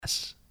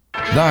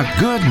The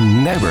Good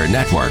Neighbor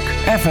Network,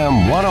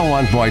 FM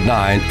 101.9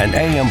 and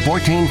AM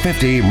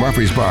 1450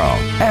 Murfreesboro,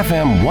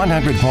 FM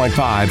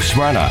 100.5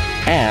 Smyrna,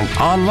 and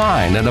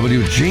online at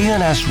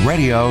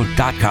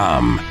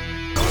WGNSradio.com.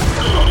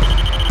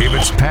 If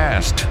it's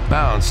passed,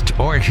 bounced,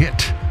 or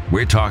hit,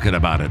 we're talking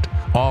about it.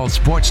 All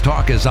Sports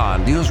Talk is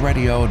on News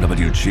Radio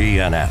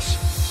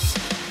WGNS.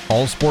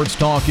 All Sports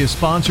Talk is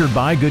sponsored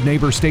by Good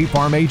Neighbor State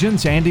Farm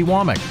agents Andy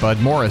Womack,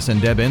 Bud Morris,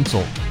 and Deb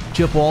Insel.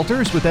 Chip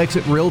Walters with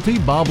Exit Realty,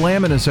 Bob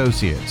Lamb and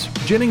Associates.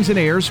 Jennings and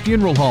Ayers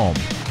Funeral Home.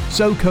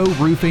 SoCo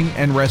Roofing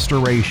and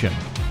Restoration.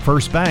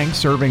 First Bank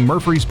serving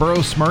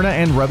Murfreesboro, Smyrna,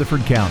 and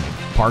Rutherford County.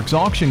 Parks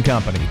Auction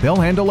Company. They'll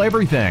handle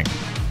everything.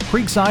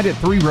 Creekside at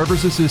Three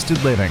Rivers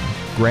Assisted Living.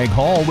 Greg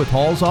Hall with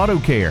Hall's Auto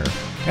Care.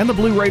 And the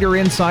Blue Raider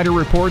Insider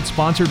Report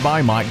sponsored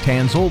by Mike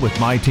Tanzel with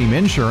My Team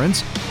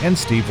Insurance and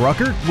Steve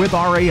Ruckert with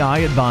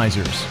RAI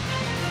Advisors.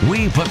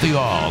 We put the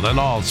all in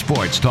all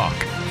sports talk.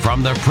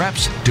 From the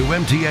Preps to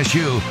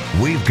MTSU,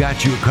 we've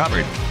got you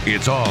covered.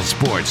 It's All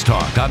Sports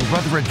Talk on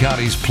Rutherford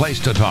County's Place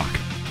to Talk.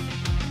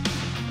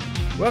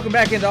 Welcome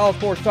back into All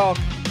Sports Talk.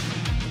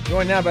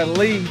 Joined now by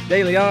Lee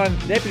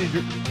DeLeon, Deputy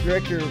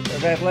Director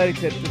of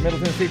Athletics at Middle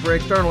Tennessee for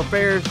External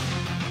Affairs.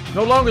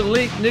 No longer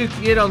the new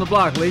kid on the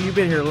block, Lee. You've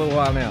been here a little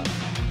while now.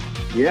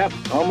 Yep,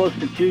 almost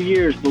 2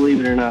 years,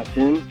 believe it or not,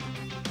 Tim.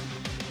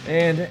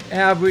 And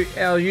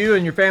how you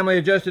and your family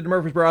adjusted to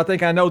Murfreesboro? I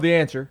think I know the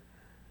answer.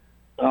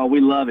 Oh, we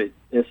love it.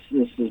 This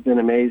has been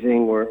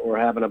amazing. We're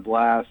having a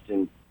blast,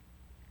 and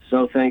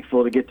so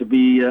thankful to get to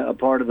be a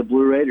part of the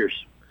Blue Raiders.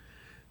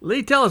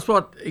 Lee, tell us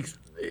what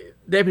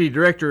Deputy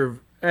Director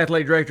of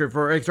Athletic Director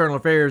for External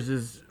Affairs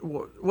is.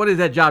 What does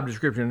that job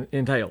description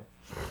entail?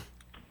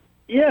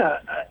 Yeah,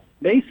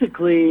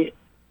 basically,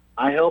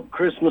 I help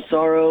Chris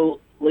Massaro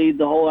lead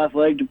the whole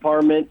athletic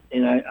department,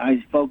 and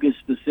I focus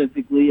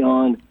specifically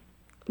on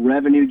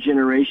revenue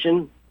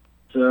generation.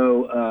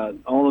 So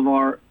all of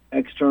our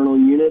external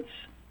units,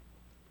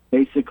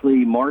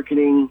 basically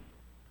marketing,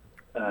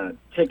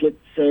 ticket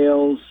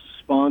sales,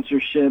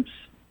 sponsorships,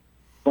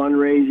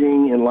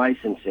 fundraising, and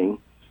licensing.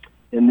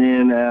 And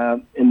then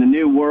in the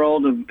new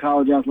world of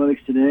college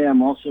athletics today,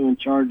 I'm also in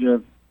charge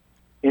of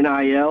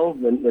NIL,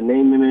 the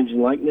name, image,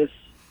 and likeness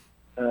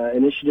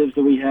initiatives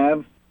that we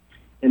have.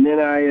 And then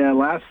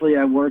lastly,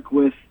 I work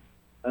with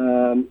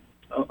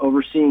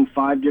overseeing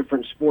 5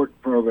 different sport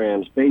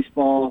programs: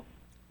 baseball,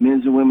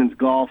 men's and women's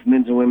golf,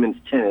 men's and women's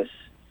tennis.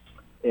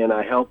 And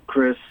I help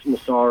Chris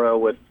Massaro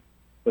with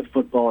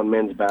football and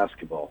men's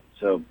basketball.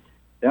 So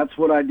that's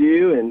what I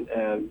do. And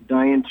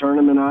Diane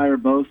Turnham and I are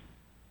both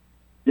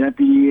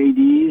deputy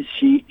ADs.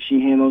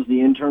 She handles the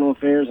internal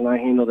affairs, and I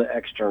handle the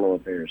external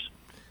affairs.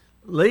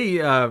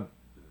 Lee,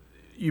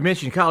 you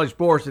mentioned college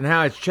sports and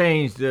how it's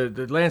changed.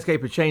 The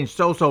landscape has changed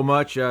so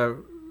much.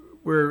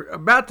 We're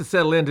about to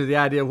settle into the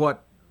idea of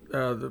what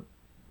the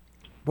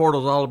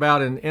portal's all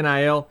about in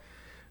NIL.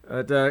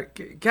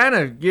 Kind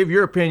of give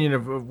your opinion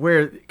of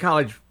where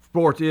college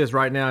sports is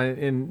right now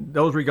in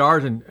those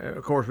regards. And,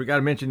 of course, we got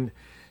to mention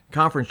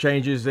conference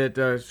changes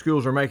that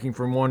schools are making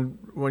from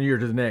one year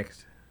to the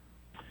next.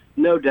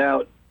 No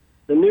doubt.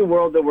 The new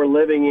world that we're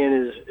living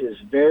in is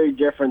very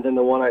different than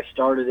the one I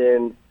started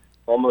in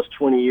almost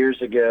 20 years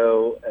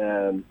ago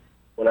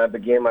when I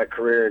began my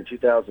career in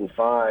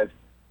 2005.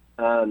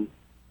 The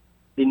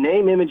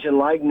name, image, and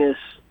likeness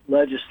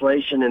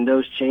legislation and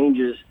those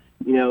changes,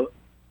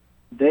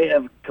 they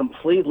have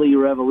completely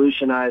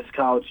revolutionized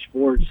college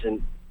sports,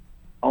 and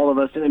all of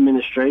us in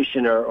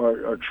administration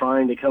are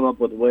trying to come up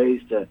with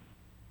ways to,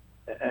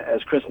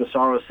 as Chris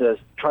Massaro says,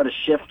 try to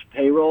shift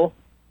payroll.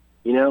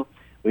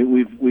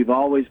 We've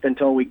always been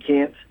told we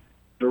can't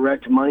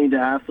direct money to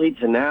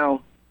athletes, and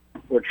now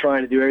we're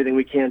trying to do everything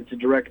we can to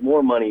direct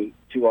more money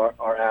to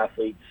our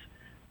athletes.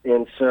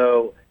 And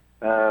so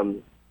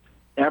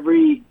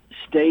every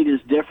state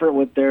is different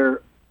with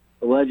their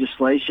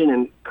legislation,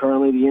 and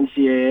currently the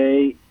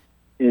NCAA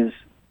is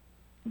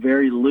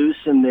very loose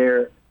in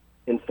their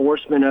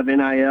enforcement of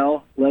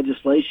NIL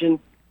legislation.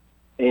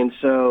 And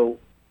so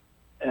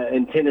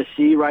in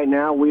Tennessee right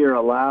now, we are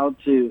allowed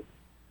to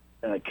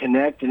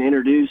connect and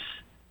introduce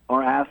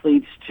our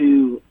athletes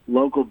to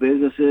local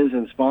businesses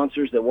and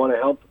sponsors that want to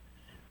help,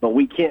 but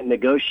we can't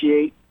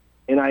negotiate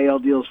NIL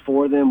deals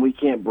for them. We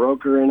can't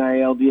broker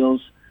NIL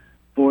deals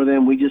for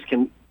them. We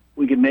can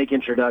make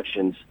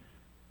introductions.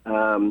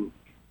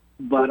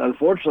 But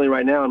unfortunately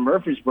right now in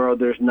Murfreesboro,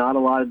 there's not a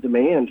lot of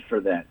demand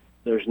for that.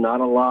 There's not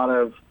a lot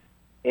of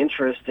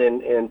interest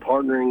in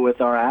partnering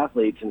with our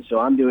athletes. And so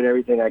I'm doing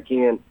everything I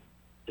can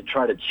to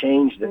try to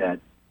change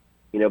that,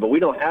 but we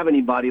don't have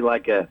anybody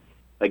like a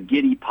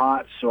Giddy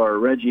Potts or a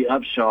Reggie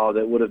Upshaw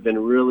that would have been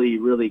really,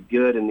 really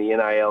good in the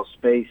NIL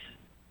space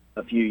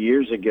a few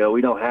years ago.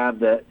 We don't have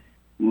that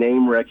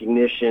name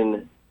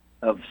recognition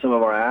of some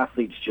of our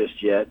athletes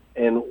just yet,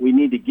 and we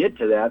need to get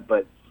to that.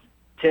 But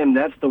Tim,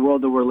 that's the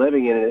world that we're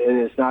living in, and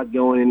it's not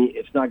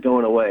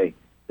going away.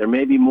 There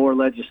may be more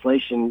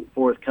legislation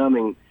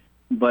forthcoming,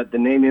 but the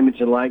name,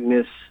 image, and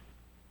likeness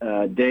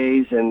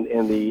days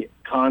and the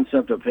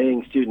concept of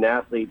paying student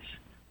athletes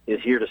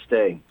is here to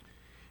stay.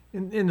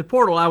 In the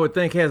portal, I would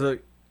think has a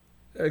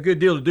good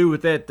deal to do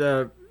with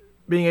that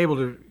being able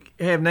to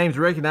have names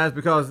recognized,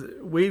 because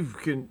we've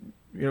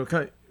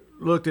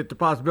looked at the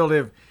possibility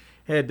of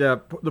had the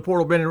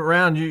portal been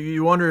around,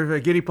 you wonder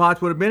if Giddy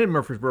Potts would have been in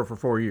Murfreesboro for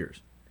 4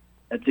 years.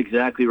 That's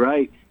exactly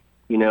right.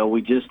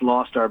 We just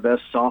lost our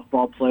best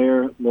softball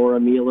player, Laura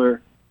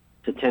Mueller,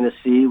 to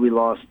Tennessee. We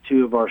lost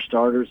 2 of our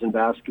starters in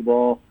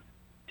basketball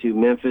to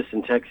Memphis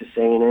and Texas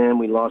A&M.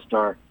 We lost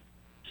our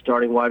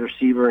starting wide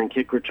receiver and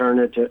kick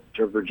returner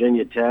to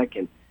Virginia Tech.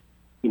 And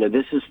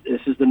this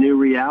is the new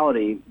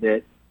reality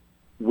that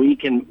we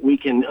can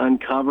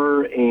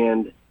uncover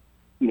and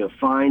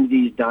find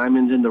these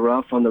diamonds in the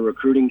rough on the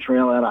recruiting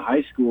trail out of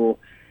high school.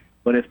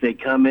 But if they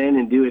come in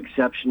and do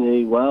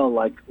exceptionally well,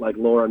 like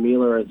Laura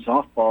Mueller at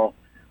softball,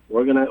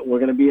 we're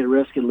gonna be at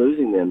risk of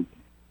losing them.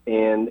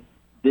 And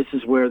this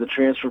is where the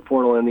transfer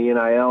portal and the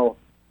NIL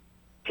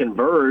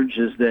converge,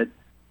 is that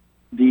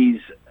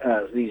these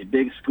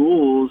big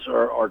schools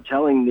are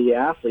telling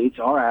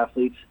our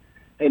athletes,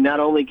 hey, not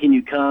only can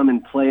you come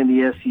and play in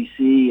the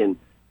SEC and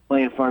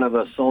play in front of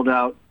a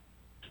sold-out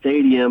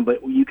stadium,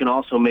 but you can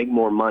also make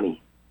more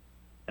money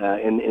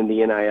in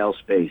the NIL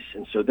space.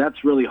 And so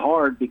that's really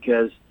hard,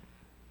 because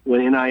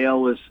when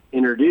NIL was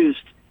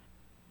introduced,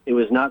 it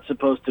was not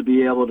supposed to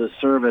be able to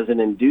serve as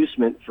an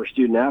inducement for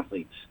student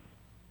athletes.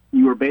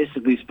 You were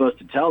basically supposed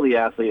to tell the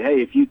athlete,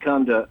 hey, if you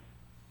come to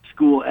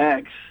school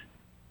X,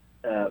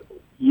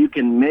 you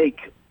can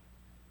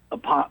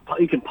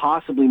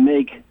possibly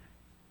make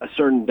a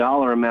certain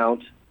dollar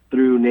amount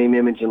through name,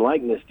 image, and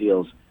likeness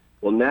deals.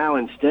 Well, now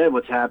instead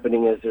what's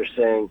happening is they're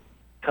saying,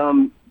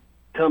 come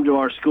to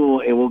our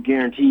school and we'll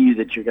guarantee you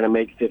that you're going to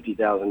make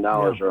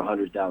 $50,000 or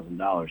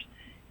 $100,000.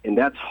 And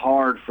that's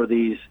hard for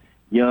these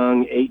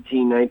young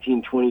 18,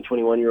 19, 20,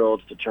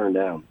 21-year-olds to turn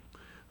down.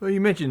 Well, you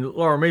mentioned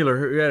Laura Mueller,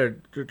 who had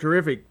a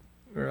terrific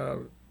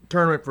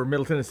tournament for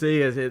Middle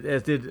Tennessee, as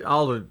did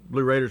all the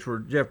Blue Raiders for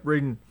Jeff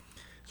Breeden,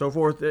 so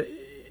forth.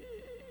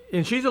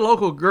 And she's a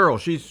local girl.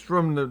 She's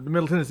from the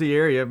Middle Tennessee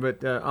area,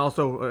 but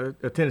also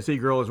a Tennessee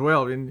girl as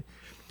well. And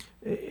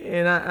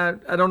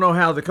I don't know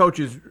how the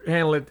coaches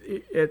handle it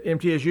at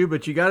MTSU,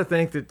 but you got to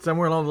think that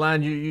somewhere along the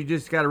line you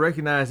just got to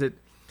recognize that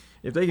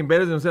if they can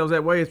better themselves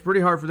that way, it's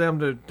pretty hard for them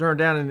to turn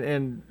down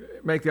and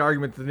make the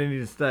argument that they need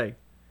to stay.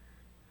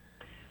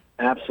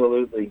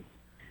 Absolutely.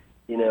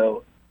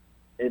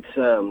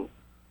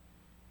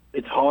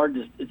 It's hard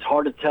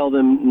to tell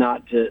them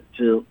not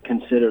to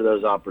consider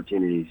those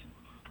opportunities.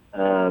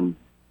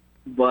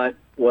 But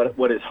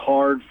what is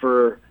hard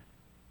for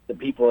the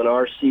people in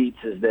our seats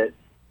is that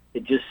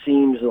it just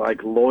seems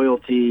like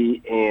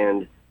loyalty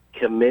and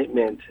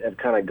commitment have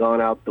kind of gone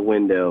out the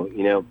window.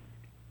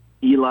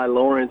 Eli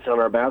Lawrence on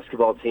our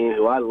basketball team,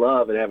 who I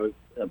love and have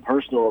a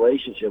personal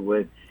relationship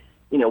with,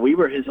 we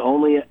were his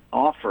only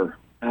offer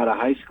out of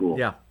high school.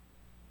 Yeah.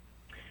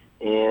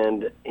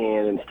 And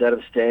instead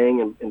of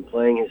staying and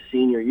playing his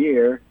senior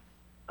year,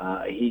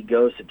 he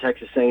goes to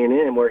Texas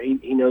A&M, where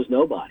he knows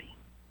nobody.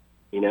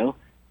 They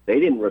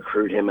didn't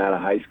recruit him out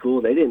of high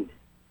school. They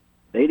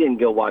didn't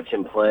go watch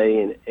him play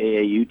in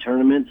AAU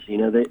tournaments.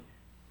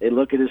 They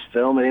look at his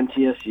film at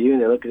MTSU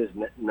and they look at his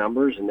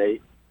numbers, and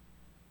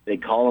they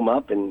call him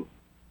up and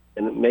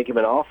make him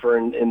an offer,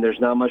 and there's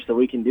not much that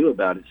we can do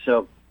about it.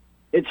 So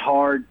it's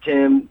hard,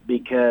 Tim,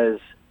 because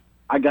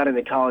I got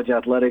into college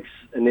athletics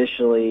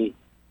initially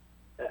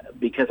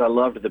because I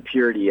loved the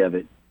purity of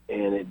it,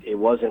 and it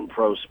wasn't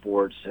pro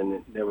sports,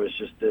 and there was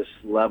just this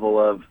level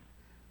of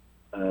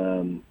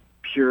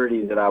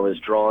purity that I was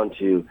drawn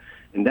to,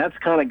 and that's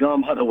kind of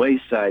gone by the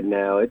wayside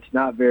now. It's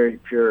not very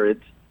pure.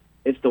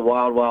 It's the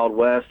wild, wild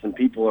west, and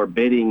people are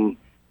bidding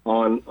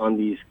on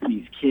these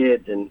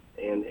kids, and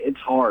it's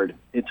hard.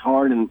 It's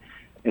hard, and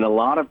a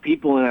lot of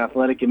people in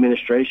athletic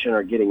administration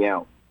are getting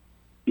out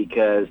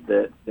because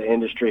the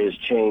industry has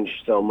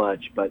changed so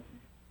much. But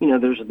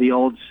there's the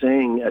old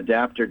saying,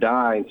 adapt or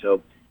die, and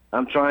so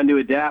I'm trying to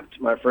adapt,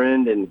 my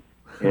friend, and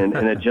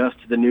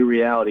adjust to the new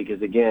reality,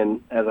 because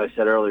again, as I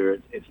said earlier,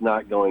 it's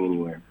not going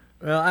anywhere.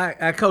 Well,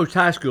 I coached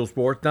high school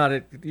sports, not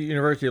at the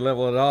university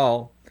level at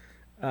all.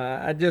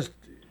 I just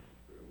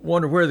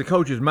wonder where the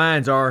coaches'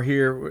 minds are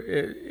here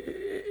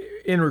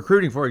in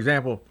recruiting. For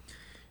example,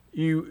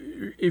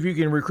 if you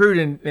can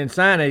recruit and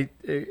sign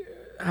a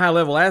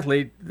high-level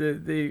athlete,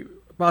 the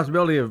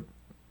possibility of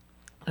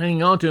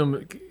hanging on to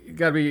him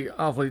got to be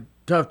awfully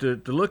tough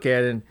to look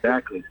at. And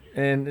exactly.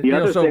 And the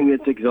other thing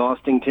that's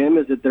exhausting, Tim,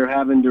 is that they're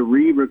having to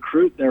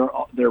re-recruit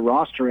their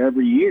roster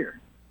every year.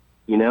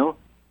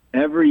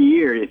 Every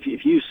year,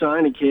 if you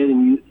sign a kid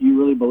and you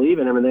really believe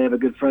in them and they have a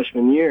good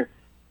freshman year,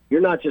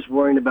 you're not just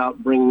worrying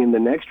about bringing in the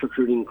next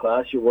recruiting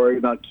class. You're worried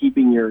about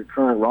keeping your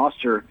current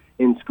roster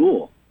in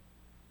school,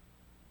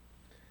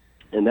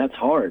 and that's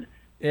hard.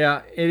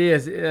 Yeah, it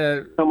is.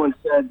 Someone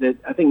said that,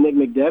 I think Nick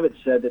McDevitt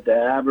said that the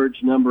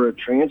average number of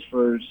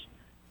transfers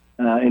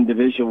in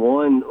Division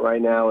I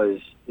right now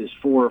is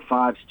 4 or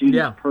 5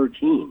 students per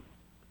team.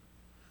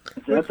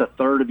 That's a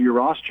third of your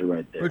roster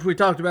right there. Which we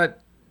talked about,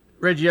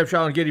 Reggie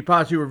Upshaw and Giddy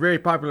Potts, who were very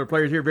popular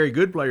players here, very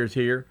good players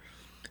here.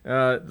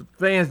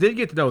 fans did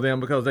get to know them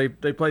because they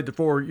played the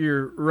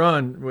 4-year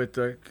run with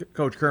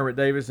Coach Kermit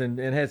Davis and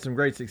had some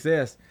great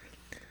success.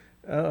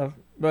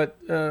 But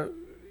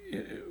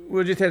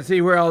we'll just have to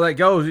see where all that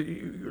goes.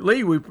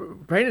 Lee, we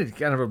painted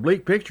kind of a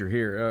bleak picture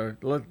here.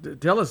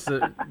 Tell us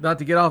not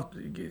to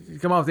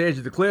come off the edge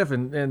of the cliff,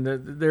 and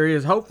there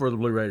is hope for the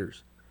Blue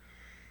Raiders.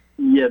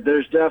 Yeah,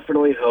 there's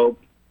definitely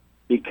hope,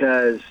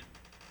 because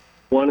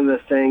one of the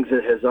things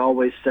that has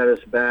always set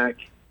us back,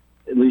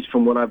 at least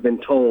from what I've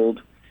been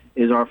told,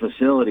 is our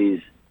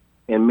facilities.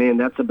 And, man,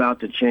 that's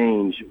about to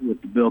change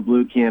with the Bill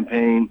Blue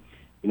campaign.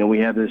 You know, we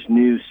have this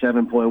new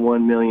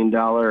 $7.1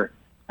 million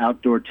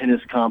outdoor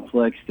tennis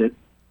complex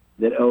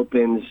that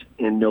opens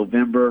in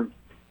November.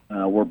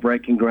 We're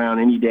breaking ground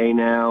any day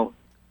now.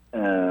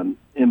 And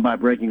by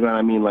breaking ground,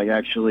 I mean like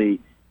actually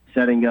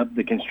setting up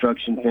the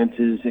construction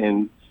fences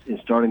and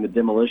starting the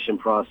demolition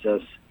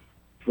process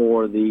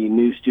for the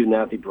new Student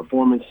Athlete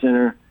Performance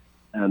Center.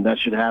 That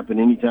should happen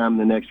anytime in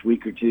the next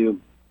week or two.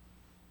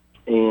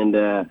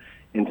 And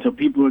so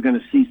people are going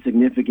to see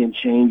significant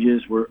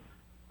changes.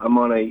 I'm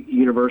on a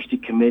university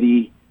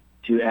committee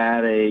to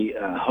add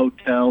a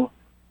hotel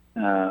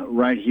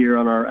right here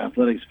on our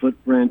athletics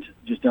footprint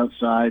just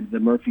outside the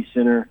Murphy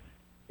Center.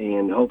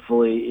 And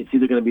hopefully it's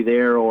either going to be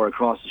there or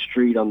across the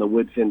street on the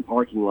Woodfin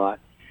parking lot.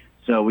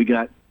 So we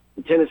got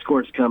the tennis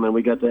courts coming.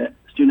 We got the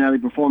Student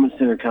Athlete Performance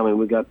Center coming.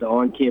 We got the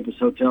on-campus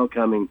hotel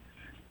coming.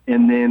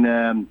 And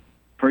then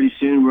pretty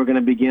soon we're going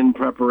to begin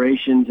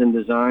preparations and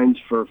designs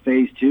for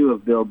Phase 2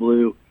 of Bill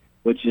Blue,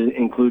 which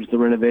includes the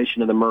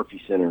renovation of the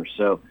Murphy Center.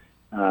 So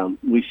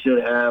we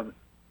should have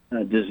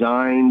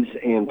designs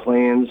and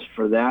plans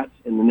for that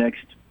in the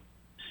next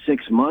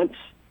 6 months.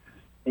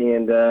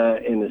 And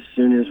as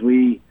soon as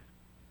we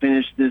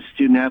finish this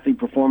Student Athlete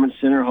Performance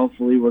Center,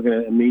 hopefully we're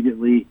going to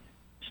immediately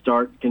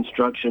start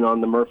construction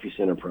on the Murphy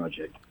Center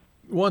project.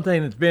 One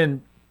thing that's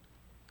been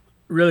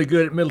really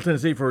good at Middle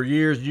Tennessee for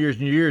years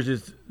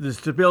is the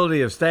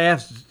stability of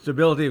staff,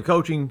 stability of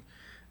coaching,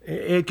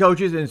 head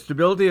coaches, and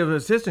stability of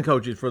assistant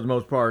coaches for the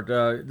most part.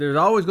 There's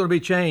always going to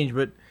be change,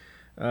 but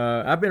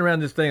I've been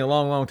around this thing a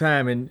long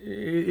time, and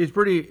it's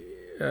pretty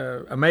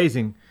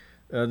amazing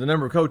the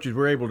number of coaches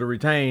we're able to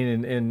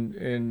retain and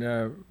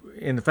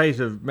in the face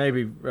of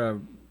maybe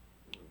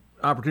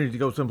opportunity to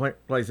go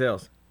someplace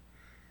else.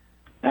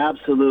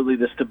 Absolutely.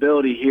 The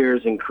stability here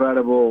is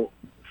incredible,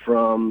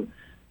 from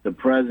the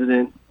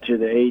president to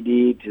the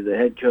AD to the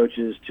head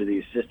coaches to the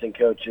assistant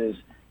coaches.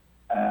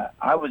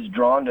 I was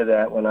drawn to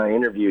that when I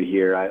interviewed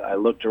here. I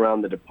looked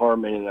around the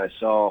department and I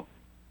saw,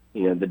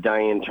 the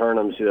Diane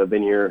Turnhams who have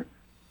been here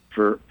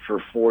for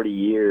 40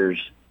 years,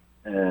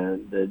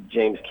 the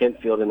James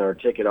Kentfield in our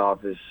ticket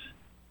office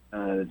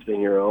that's been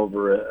here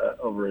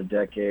over a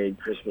decade,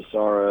 Chris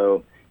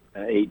Massaro,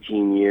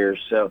 18 years.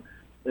 So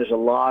there's a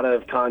lot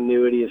of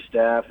continuity of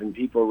staff, and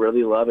people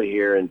really love it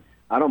here. And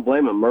I don't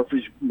blame them.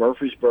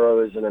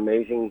 Murfreesboro is an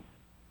amazing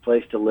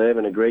place to live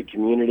and a great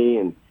community,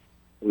 and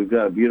we've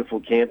got a beautiful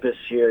campus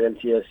here at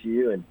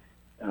MTSU. And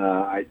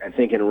I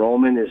think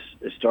enrollment is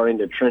starting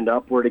to trend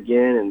upward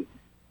again. And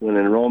when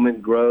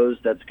enrollment grows,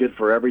 that's good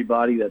for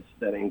everybody.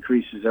 That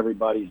increases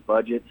everybody's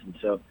budgets. And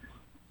so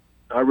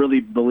I really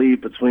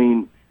believe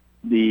between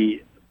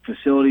the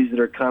facilities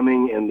that are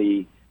coming and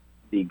the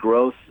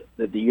growth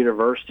that the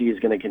university is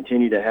going to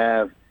continue to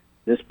have,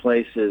 this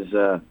place is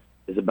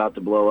about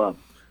to blow up.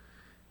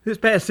 This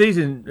past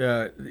season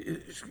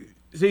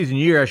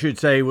year, I should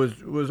say,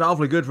 was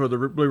awfully good for the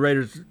Blue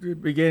Raiders,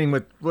 beginning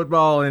with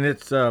football and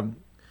its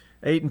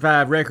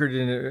 8-5 record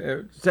and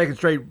a second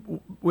straight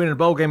winning a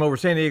bowl game over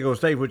San Diego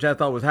State, which I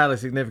thought was highly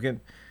significant.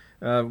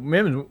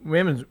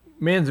 Men's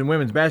and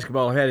women's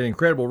basketball had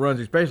incredible runs,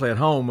 especially at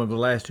home, over the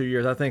last 2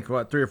 years. I think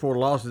 3 or 4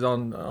 losses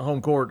on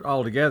home court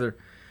altogether.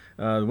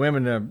 The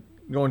women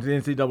going to the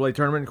NCAA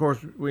tournament. Of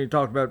course, we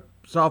talked about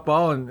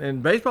softball,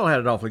 and baseball had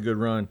an awfully good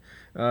run.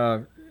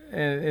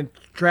 And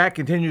track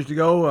continues to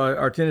go.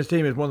 Our tennis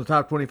team is one of the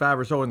top 25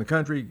 or so in the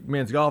country.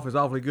 Men's golf is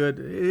awfully good.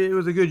 It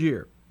was a good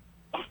year.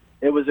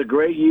 It was a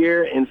great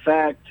year. In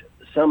fact,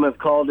 some have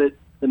called it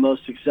the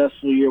most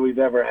successful year we've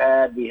ever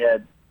had. We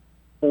had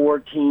 4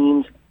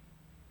 teams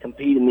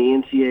compete in the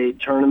NCAA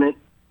tournament.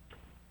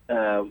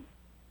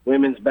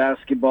 Women's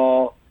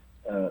basketball,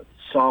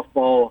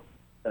 softball,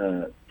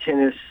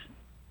 tennis,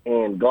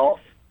 and golf.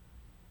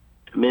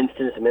 Men's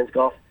tennis and men's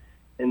golf.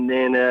 And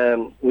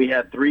then we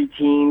had 3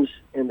 teams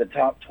in the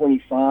top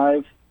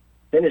 25,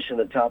 finish in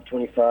the top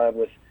 25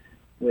 with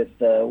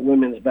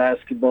women's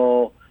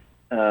basketball,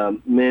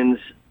 men's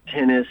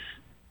tennis,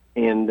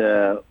 and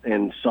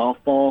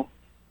softball.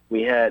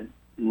 We had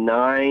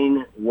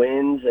 9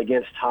 wins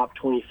against top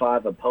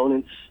 25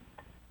 opponents,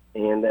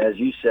 and as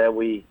you said,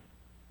 we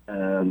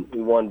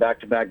won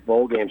back-to-back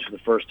bowl games for the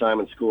first time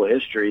in school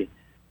history.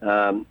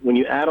 When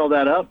you add all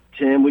that up,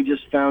 Tim, we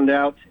just found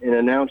out and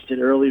announced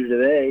it earlier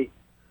today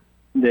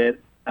that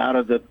out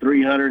of the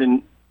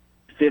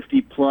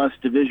 350-plus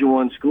Division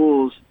I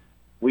schools,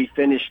 we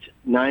finished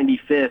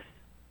 95th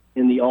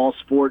in the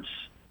all-sports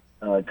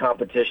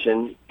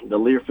competition, the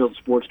Learfield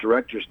Sports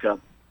Directors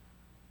Cup.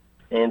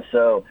 And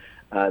so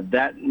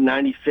That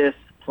 95th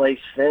place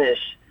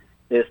finish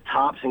is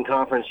tops in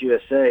Conference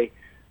USA,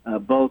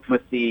 both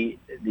with the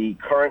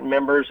current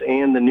members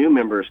and the new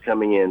members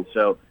coming in.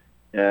 So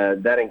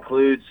that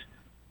includes,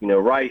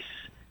 Rice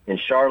and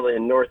Charlotte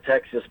and North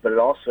Texas, but it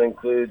also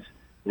includes,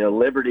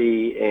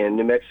 Liberty and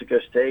New Mexico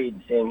State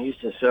and Sam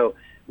Houston. So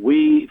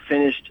we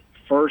finished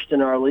first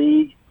in our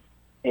league,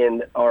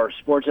 and our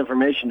sports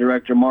information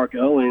director, Mark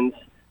Owens,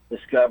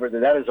 discovered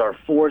that is our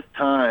fourth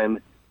time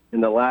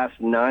in the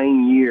last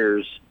 9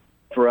 years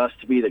for us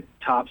to be the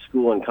top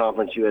school in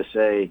Conference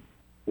USA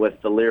with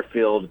the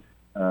Learfield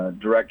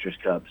Directors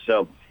Cup.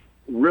 So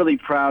really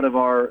proud of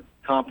our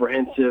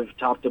comprehensive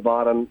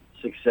top-to-bottom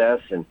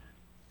success, and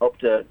hope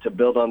to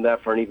build on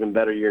that for an even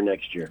better year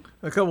next year.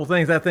 A couple of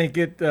things I think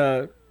get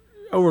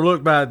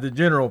overlooked by the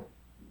general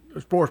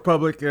sports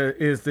public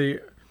is the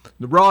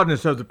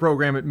broadness of the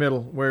program at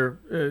Middle, where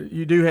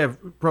you do have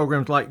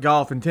programs like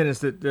golf and tennis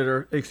that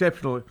are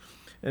exceptional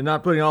and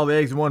not putting all the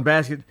eggs in one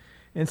basket.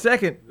 And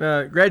second,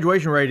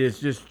 graduation rate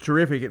is just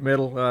terrific at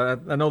Middle.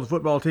 I know the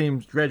football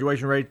team's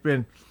graduation rate's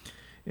been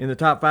in the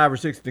top 5 or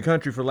 6 in the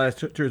country for the last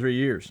 2 or 3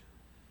 years.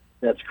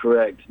 That's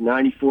correct.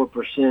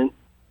 94%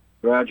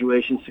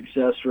 graduation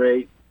success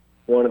rate,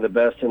 one of the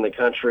best in the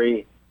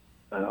country.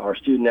 Our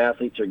student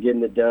athletes are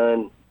getting it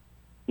done,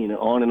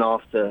 on and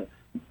off the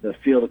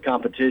field of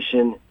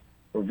competition.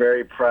 We're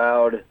very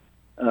proud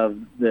of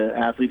the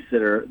athletes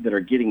that are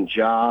getting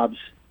jobs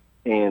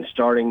and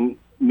starting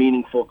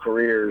meaningful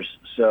careers.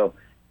 So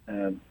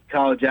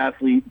college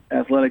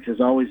athletics has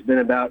always been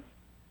about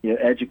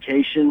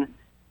education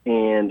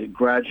and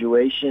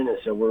graduation, and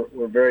so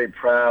we're very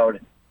proud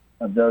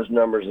of those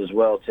numbers as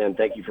well, Tim.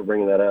 Thank you for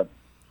bringing that up.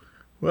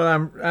 Well,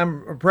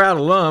 I'm a proud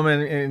alum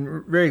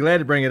and very glad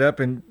to bring it up.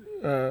 And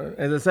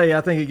as I say,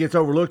 I think it gets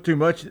overlooked too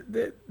much.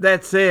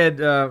 That said,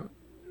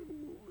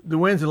 the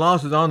wins and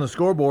losses on the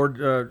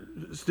scoreboard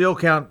still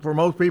count for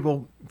most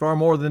people far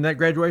more than that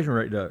graduation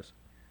rate does.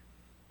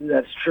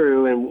 That's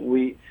true, and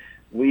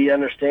we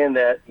understand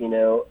that.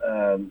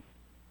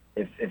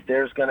 If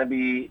there's going to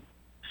be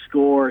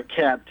score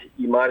kept,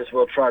 you might as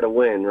well try to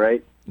win,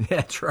 right?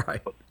 That's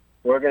right.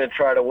 We're going to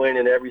try to win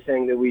in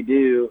everything that we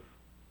do,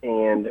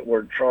 and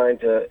we're trying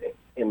to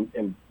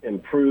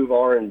improve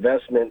our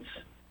investments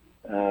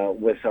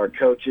with our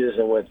coaches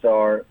and with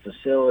our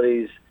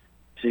facilities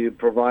to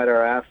provide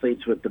our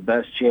athletes with the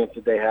best chance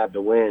that they have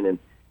to win. And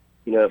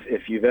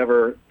if you've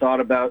ever thought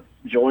about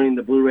joining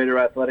the Blue Raider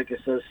Athletic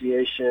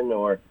Association,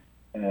 or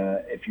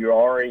if you're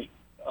already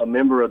a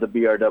member of the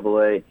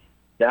BRAA,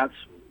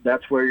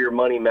 that's where your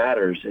money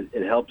matters.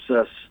 It helps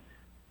us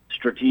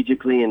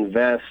strategically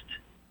invest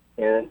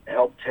and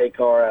help take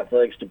our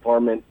athletics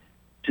department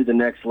to the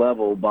next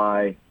level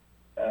by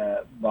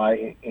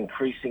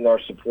increasing our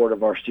support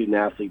of our student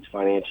athletes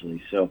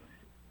financially. So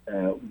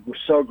we're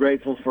so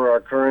grateful for our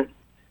current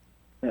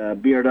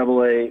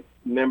BRAA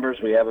members.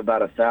 We have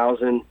about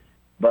 1,000,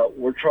 but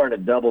we're trying to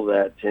double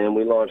that, Tim.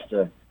 We launched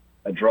a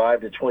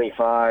drive to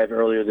 25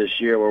 earlier this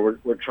year, where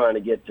we're trying to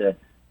get to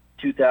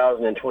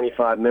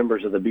 2,025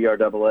 members of the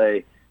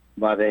BRAA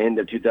by the end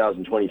of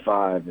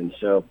 2025. And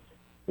so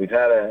we've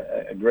had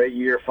a great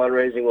year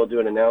fundraising. We'll do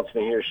an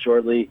announcement here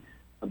shortly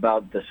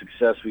about the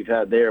success we've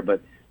had there, but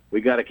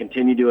we got to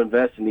continue to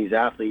invest in these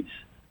athletes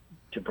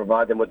to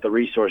provide them with the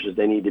resources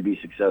they need to be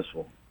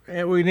successful.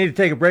 And we need to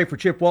take a break for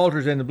Chip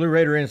Walters and the Blue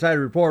Raider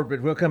Insider Report,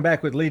 but we'll come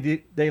back with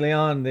Lee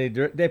DeLeon,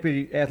 the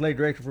Deputy Athletic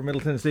Director for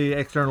Middle Tennessee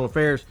External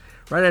Affairs,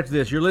 right after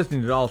this. You're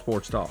listening to All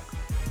Sports Talk.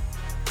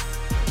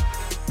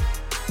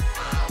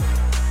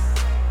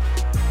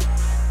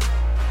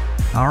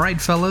 All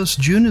right, fellas,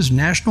 June is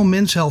National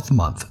Men's Health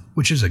Month,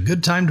 which is a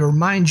good time to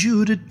remind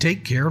you to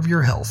take care of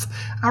your health.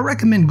 I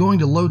recommend going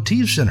to Low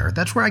T Center.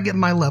 That's where I get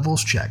my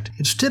levels checked.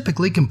 It's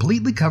typically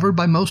completely covered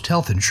by most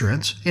health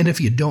insurance, and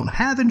if you don't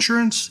have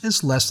insurance,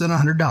 it's less than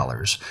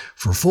 $100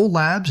 for full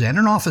labs and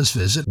an office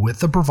visit with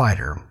the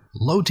provider.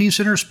 Low T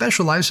Center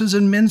specializes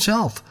in men's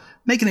health,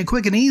 making it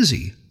quick and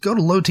easy. Go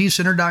to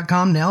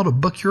lowtcenter.com now to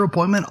book your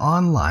appointment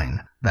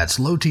online. That's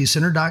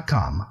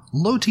lowtcenter.com.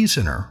 Low T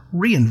Center,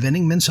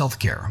 reinventing men's health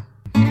care.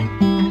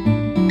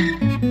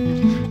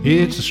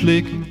 It's a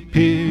Slick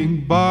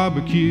Pig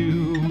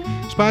barbecue,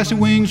 spicy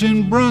wings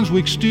and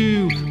Brunswick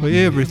stew,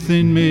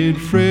 everything made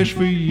fresh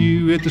for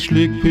you at the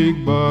Slick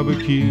Pig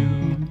barbecue.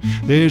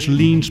 There's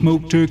lean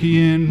smoked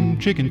turkey and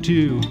chicken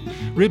too,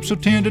 ribs so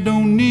tender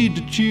don't need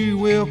to chew.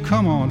 Well,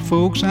 come on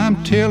folks,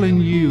 I'm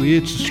telling you,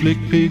 it's a Slick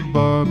Pig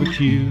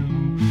barbecue.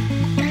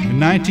 In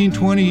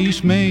 1920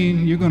 East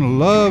Main, you're gonna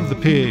love the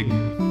pig.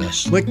 The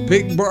Slick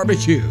Pig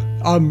Barbecue,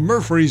 a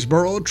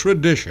Murfreesboro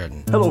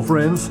tradition. Hello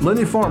friends,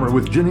 Lenny Farmer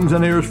with Jennings &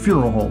 Ayers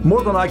Funeral Home.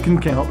 More than I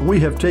can count, we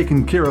have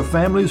taken care of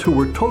families who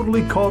were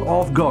totally caught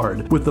off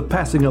guard with the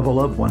passing of a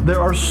loved one. There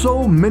are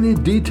so many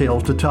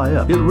details to tie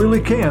up. It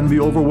really can be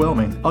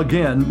overwhelming.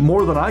 Again,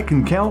 more than I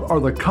can count are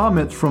the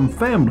comments from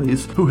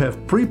families who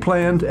have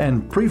pre-planned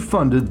and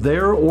pre-funded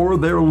their or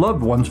their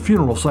loved one's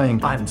funeral,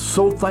 saying, "I'm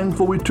so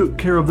thankful we took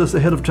care of this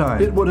ahead of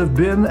time. It would have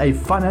been a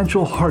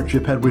financial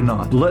hardship had we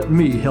not. Let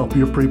me help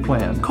your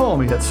pre-plan. Call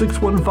me at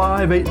 615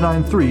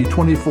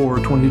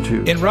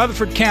 615-893-2422. In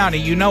Rutherford County,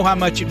 you know how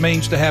much it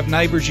means to have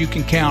neighbors you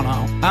can count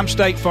on. I'm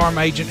State Farm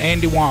Agent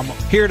Andy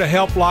Womack, here to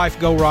help life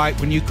go right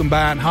when you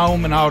combine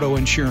home and auto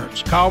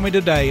insurance. Call me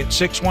today at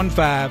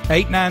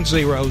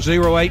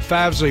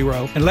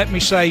 615-890-0850 and let me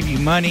save you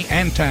money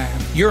and time.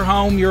 Your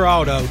home, your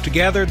auto,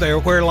 together they're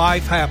where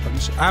life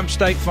happens. I'm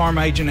State Farm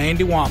Agent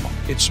Andy Womack.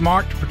 It's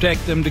smart to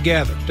protect them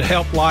together to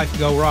help life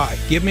go right.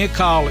 Give me a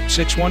call at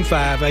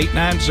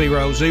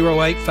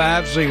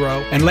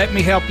 615-890-0850 and let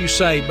me help you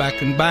save by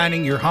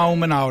combining your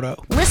home and auto.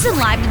 Listen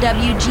live to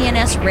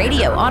WGNS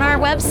Radio on our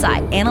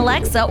website and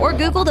Alexa or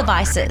Google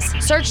devices.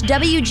 Search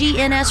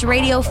WGNS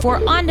Radio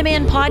for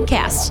on-demand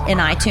podcasts in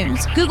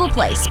iTunes, Google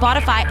Play,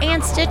 Spotify,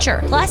 and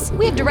Stitcher. Plus,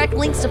 we have direct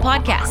links to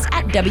podcasts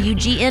at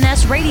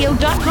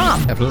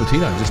WGNSradio.com. Afternoon,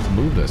 Tina. I just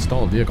moved a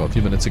stalled vehicle a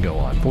few minutes ago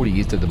on 40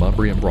 East of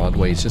DeMumbry and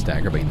Broadway. It's just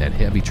aggravating that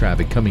heavy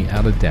traffic coming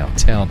out of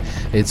downtown.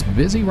 It's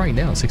busy right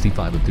now,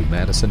 65 through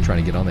Madison, trying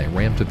to get on that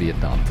ramp to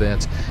Vietnam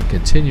Vets.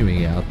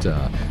 Continuing out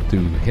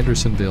through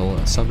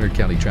Hendersonville, Sumner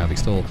County traffic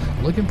still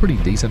looking pretty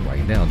decent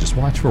right now. Just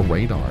watch for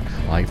radar.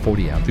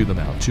 I-40 out through the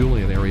Mount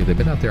Juliet area. They've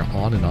been out there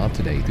on and off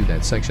today through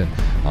that section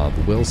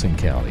of Wilson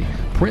County.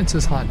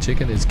 Princess Hot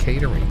Chicken is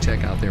catering.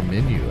 Check out their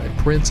menu at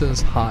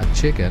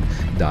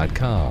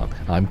princesshotchicken.com.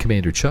 I'm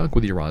Commander Chuck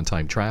with your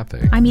on-time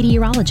traffic. I'm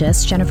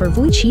meteorologist Jennifer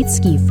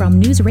Wojcicki from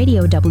News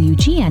Radio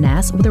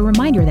WGNS with a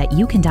reminder that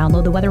you can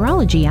download the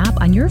Weatherology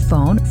app on your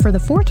phone for the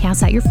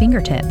forecast at your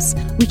fingertips.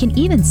 We can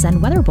even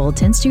send weather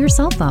bulletins to your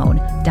cell phone.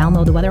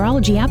 Download the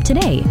Weatherology app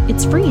today.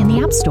 It's free in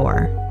the App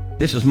Store.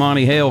 This is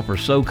Monty Hale for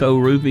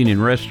SoCo Roofing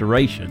and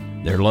Restoration.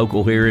 They're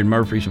local here in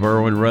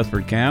Murfreesboro and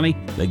Rutherford County.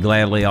 They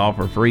gladly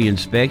offer free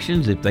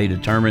inspections. If they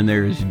determine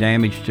there is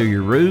damage to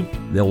your roof,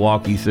 they'll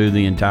walk you through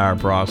the entire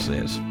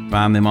process.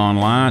 Find them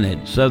online at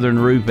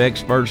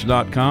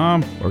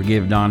southernroofexperts.com or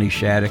give Donnie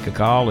Shattuck a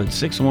call at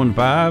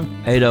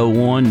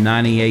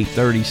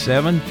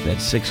 615-801-9837.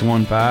 That's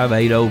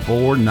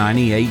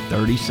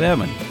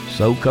 615-804-9837.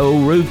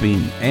 SoCo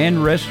Roofing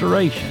and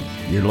Restoration,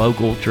 your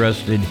local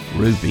trusted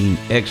roofing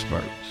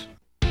experts.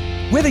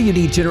 Whether you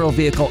need general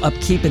vehicle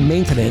upkeep and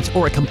maintenance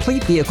or a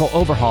complete vehicle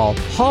overhaul,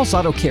 Hall's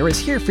Auto Care is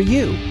here for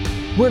you.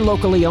 We're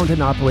locally owned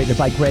and operated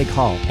by Greg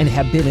Hall and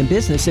have been in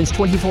business since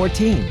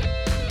 2014.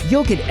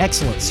 You'll get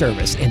excellent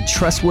service and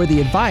trustworthy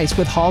advice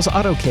with Hall's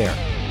Auto Care.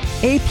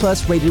 A+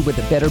 rated with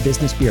the Better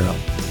Business Bureau.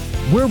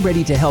 We're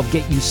ready to help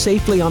get you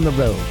safely on the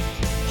road.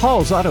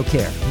 Hall's Auto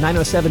Care,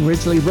 907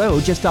 Ridgely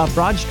Road, just off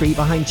Broad Street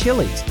behind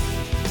Chili's.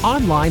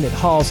 Online at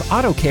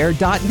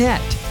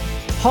hallsautocare.net.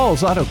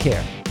 Hall's Auto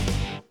Care.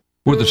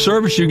 With the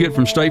service you get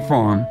from State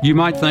Farm, you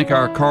might think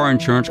our car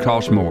insurance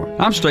costs more.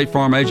 I'm State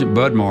Farm Agent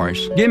Bud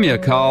Morris. Give me a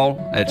call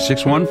at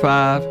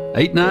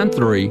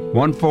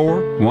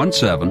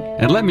 615-893-1417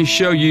 and let me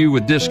show you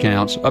with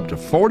discounts up to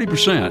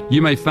 40%.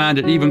 You may find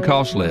it even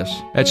costs less.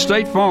 At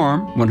State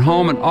Farm, when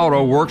home and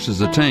auto works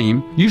as a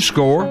team, you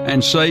score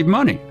and save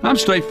money. I'm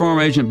State Farm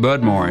Agent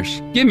Bud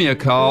Morris. Give me a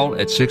call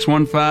at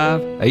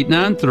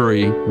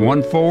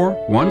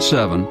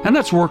 615-893-1417 and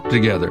let's work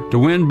together to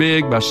win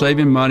big by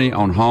saving money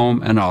on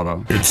home and auto.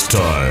 It's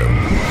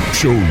time.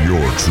 Show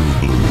your true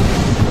blue.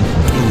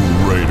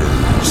 Blue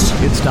Raiders.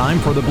 It's time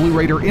for the Blue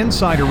Raider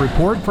Insider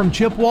Report from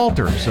Chip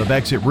Walters of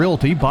Exit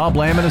Realty Bob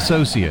Lamb &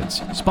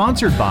 Associates.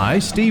 Sponsored by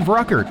Steve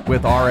Ruckert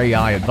with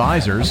RAI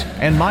Advisors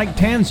and Mike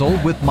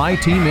Tanzel with My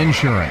Team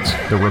Insurance.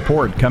 The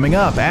report coming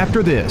up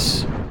after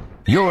this.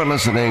 You're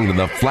listening to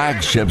the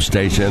flagship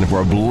station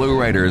for Blue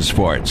Raiders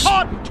sports.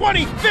 Caught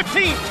 20,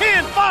 15,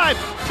 10,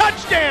 5,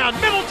 touchdown,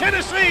 Middle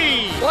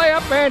Tennessee. Play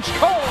up and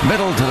score.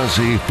 Middle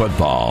Tennessee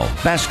football,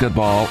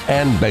 basketball,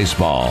 and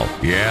baseball.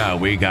 Yeah,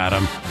 we got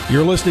them.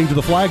 You're listening to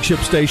the flagship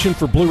station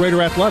for Blue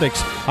Raider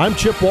Athletics. I'm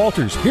Chip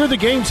Walters. Hear the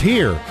games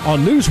here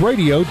on News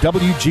Radio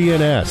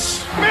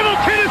WGNS. Middle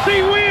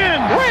Tennessee win.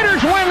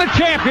 Raiders win the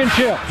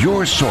championship.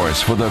 Your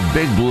source for the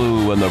Big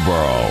Blue and the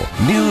Borough.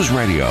 News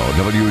Radio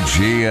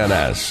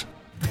WGNS.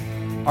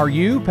 Are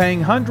you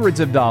paying hundreds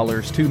of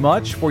dollars too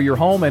much for your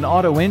home and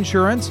auto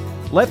insurance?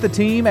 Let the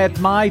team at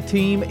My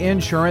Team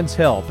Insurance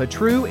help, a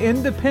true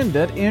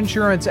independent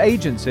insurance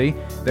agency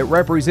that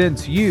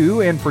represents you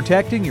in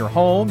protecting your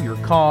home, your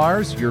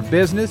cars, your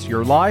business,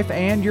 your life,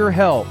 and your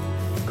health.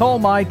 Call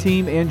My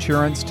Team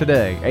Insurance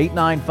today,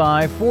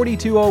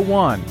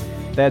 895-4201.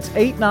 That's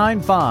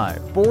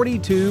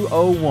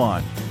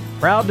 895-4201.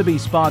 Proud to be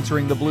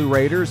sponsoring the Blue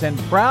Raiders and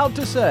proud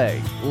to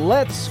say,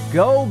 let's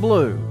go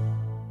Blue.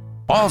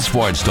 All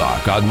sports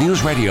talk on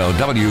News Radio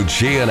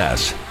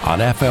WGNS on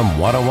FM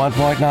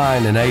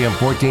 101.9 and AM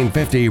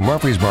 1450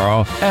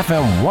 Murfreesboro,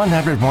 FM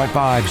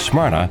 100.5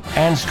 Smyrna,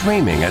 and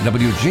streaming at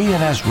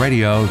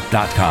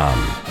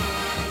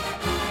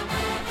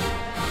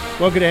WGNSradio.com.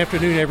 Well, good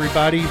afternoon,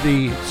 everybody.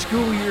 The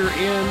school year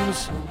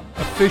ends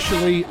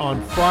officially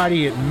on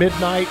Friday at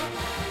midnight.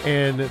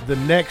 And the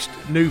next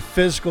new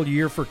fiscal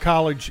year for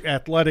college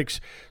athletics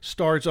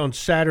starts on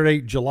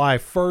Saturday, July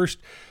 1st.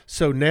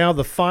 So now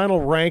the final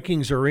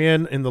rankings are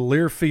in the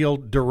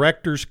Learfield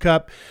Directors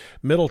Cup.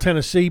 Middle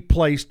Tennessee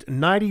placed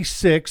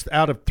 96th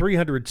out of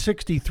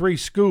 363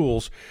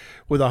 schools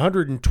with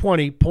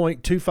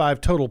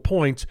 120.25 total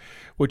points,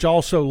 which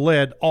also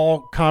led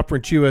all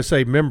Conference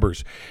USA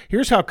members.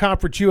 Here's how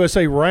Conference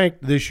USA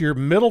ranked this year.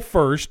 Middle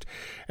first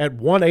at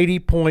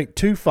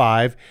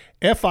 180.25.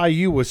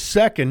 FIU was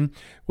second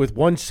with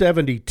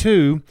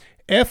 172.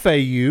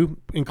 FAU,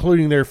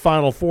 including their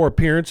Final Four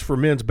appearance for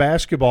men's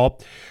basketball,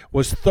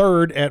 was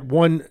third at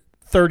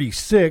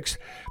 136.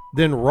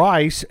 Then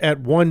Rice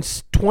at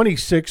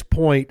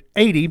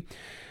 126.80.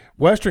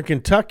 Western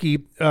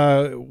Kentucky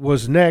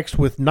was next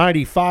with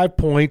 95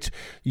 points.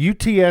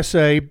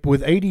 UTSA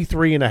with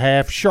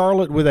 83.5.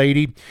 Charlotte with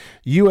 80.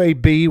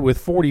 UAB with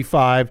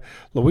 45.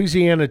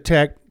 Louisiana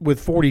Tech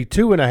with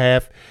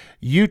 42.5.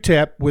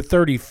 UTEP with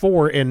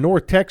 34. And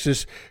North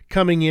Texas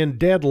coming in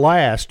dead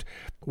last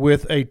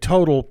with a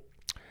total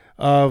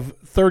of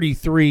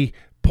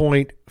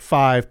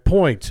 33.5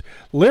 points.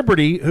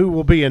 Liberty, who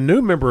will be a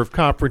new member of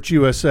Conference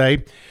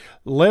USA,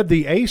 led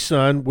the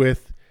ASUN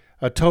with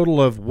a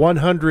total of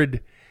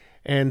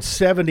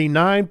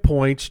 179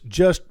 points,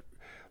 just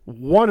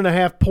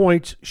 1.5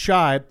 points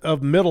shy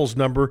of Middle's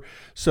number,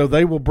 so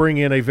they will bring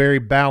in a very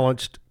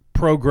balanced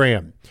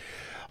program.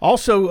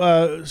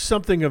 Also,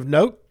 something of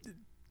note,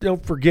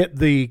 don't forget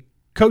the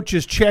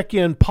Coaches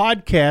Check-In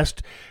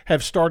podcast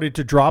have started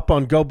to drop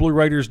on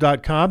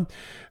GoBlueRaiders.com.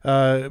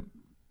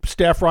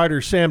 Staff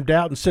writer Sam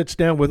Doughton sits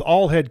down with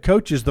all head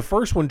coaches. The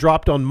first one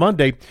dropped on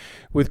Monday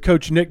with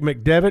Coach Nick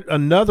McDevitt.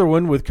 Another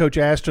one with Coach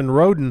Aston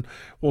Roden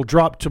will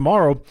drop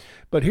tomorrow.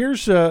 But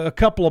here's a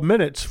couple of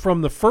minutes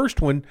from the first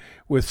one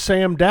with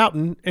Sam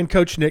Doughton and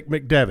Coach Nick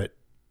McDevitt.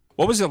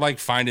 What was it like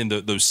finding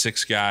those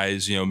six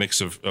guys,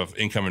 mix of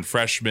incoming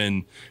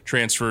freshmen,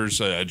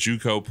 transfers, a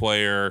JUCO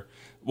player?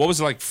 What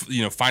was it like,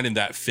 finding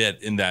that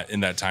fit in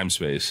that time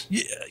space?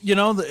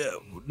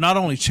 Not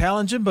only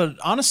challenging, but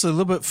honestly a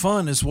little bit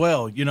fun as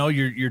well.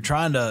 You're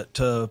trying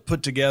to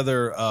put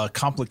together a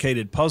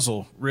complicated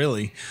puzzle,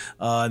 really,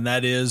 and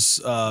that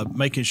is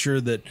making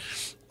sure that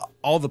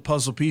all the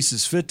puzzle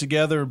pieces fit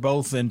together,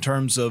 both in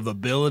terms of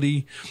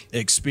ability,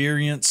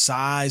 experience,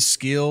 size,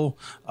 skill.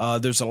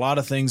 There's a lot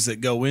of things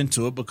that go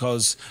into it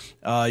because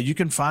you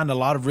can find a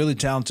lot of really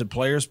talented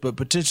players, but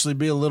potentially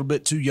be a little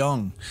bit too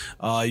young.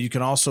 You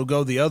can also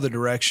go the other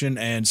direction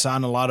and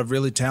sign a lot of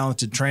really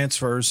talented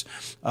transfers,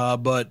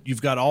 but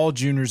you've got all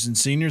juniors and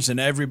seniors, and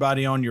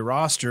everybody on your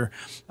roster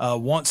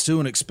wants to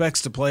and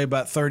expects to play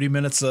about 30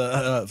 minutes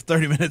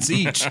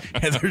each,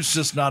 and there's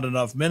just not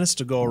enough minutes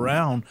to go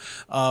around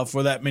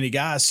for that many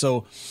guys.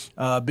 So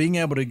being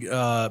able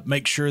to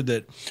make sure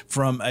that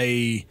from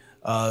a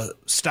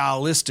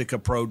stylistic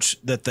approach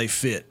that they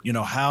fit,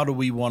 how do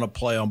we want to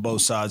play on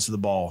both sides of the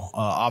ball,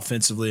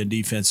 offensively and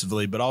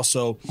defensively, but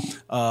also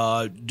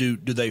do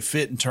they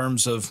fit in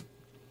terms of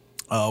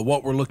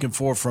what we're looking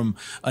for from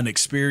an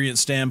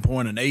experience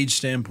standpoint, an age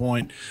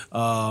standpoint.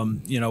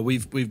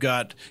 We've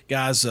got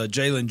guys,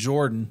 Jalen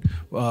Jordan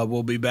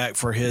will be back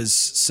for his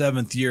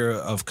 7th year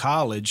of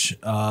college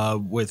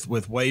with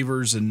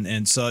waivers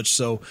and such.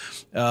 So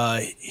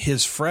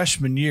his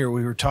freshman year,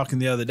 we were talking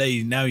the other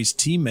day, now he's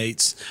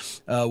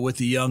teammates with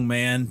a young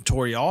man,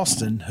 Torrey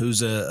Austin,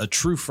 who's a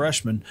true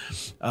freshman.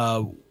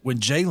 When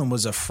Jalen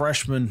was a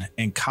freshman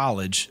in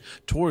college,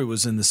 Torrey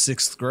was in the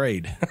 6th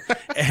grade,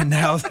 and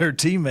now they're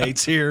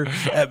teammates here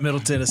at Middle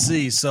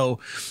Tennessee. So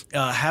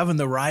having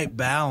the right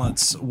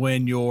balance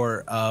when you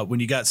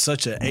got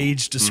such an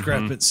age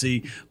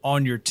discrepancy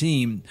on your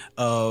team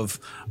of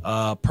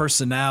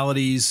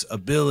personalities,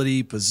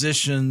 ability,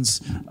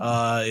 positions,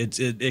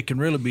 it can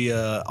really be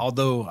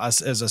although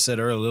as I said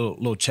earlier, a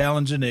little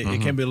challenging. It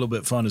can be a little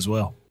bit fun as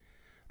well.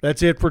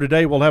 That's it for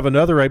today. We'll have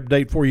another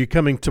update for you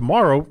coming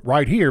tomorrow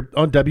right here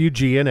on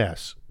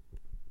WGNS.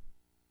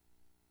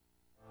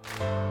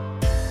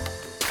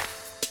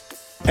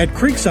 At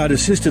Creekside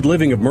Assisted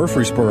Living of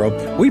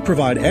Murfreesboro, we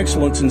provide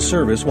excellence in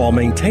service while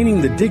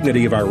maintaining the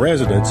dignity of our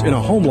residents in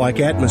a home-like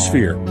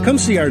atmosphere. Come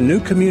see our new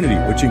community,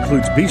 which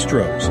includes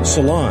bistros,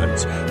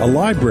 salons, a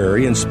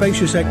library, and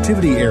spacious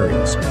activity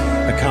areas.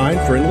 A kind,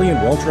 friendly,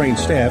 and well-trained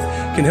staff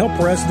can help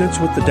residents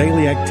with the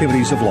daily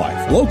activities of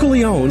life.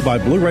 Locally owned by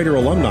Blue Raider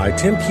alumni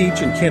Tim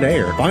Keach and Ken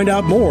Ayer. Find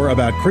out more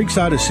about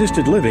Creekside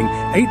Assisted Living,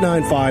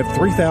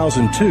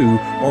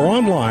 895-3002, or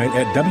online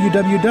at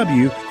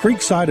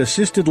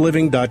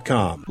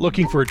www.creeksideassistedliving.com.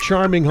 Looking for a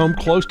charming home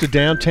close to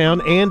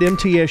downtown and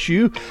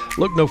MTSU?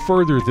 Look no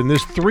further than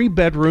this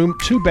 3-bedroom,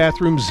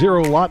 2-bathroom,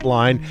 0-lot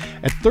line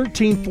at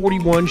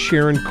 1341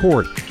 Sharon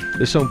Court.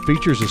 This home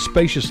features a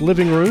spacious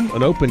living room,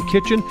 an open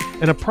kitchen,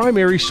 and a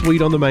primary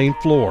suite on the main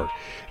floor.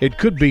 It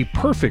could be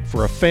perfect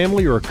for a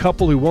family or a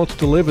couple who wants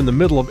to live in the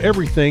middle of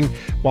everything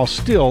while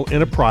still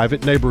in a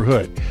private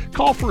neighborhood.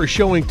 Call for a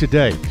showing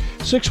today,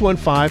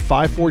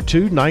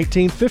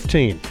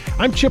 615-542-1915.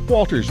 I'm Chip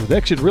Walters with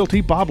Exit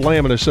Realty Bob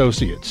Lamb &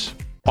 Associates.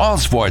 All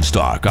Sports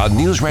Talk on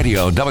News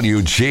Radio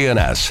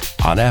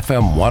WGNS on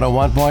FM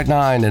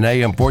 101.9 and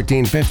AM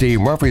 1450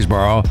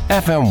 Murfreesboro,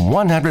 FM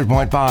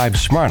 100.5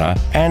 Smyrna,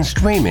 and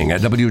streaming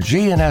at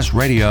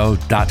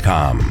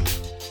WGNSradio.com.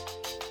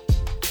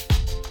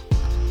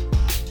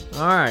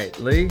 All right,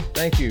 Lee,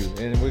 thank you.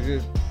 And we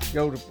could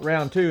go to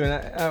round two.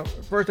 And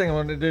first thing I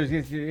wanted to do is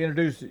get you to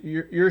introduce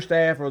your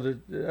staff or the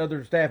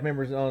other staff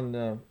members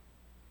on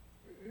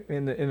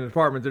in the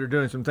department that are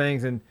doing some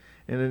things and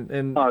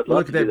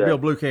look at that Bill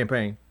Blue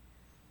campaign.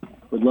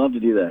 Would love to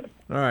do that.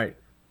 All right.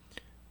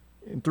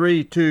 In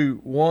 3, 2,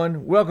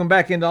 1. Welcome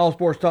back into All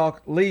Sports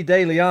Talk. Lee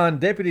DeLeon,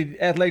 Deputy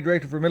Athletic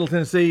Director for Middle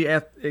Tennessee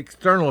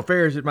External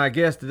Affairs, is my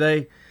guest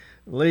today.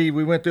 Lee,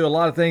 we went through a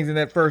lot of things in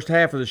that first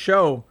half of the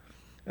show.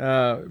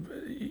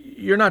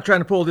 You're not trying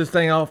to pull this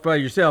thing off by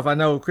yourself. I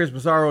know Chris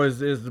Massaro is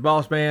the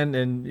boss man,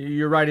 and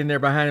you're right in there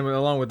behind him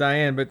along with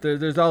Diane, but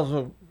there's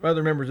also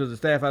other members of the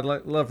staff I'd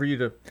love for you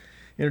to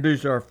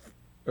introduce our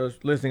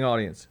listening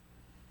audience.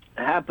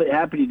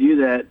 Happy to do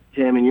that,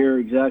 Tim, and you're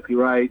exactly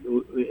right.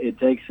 It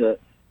takes a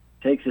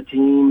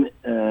team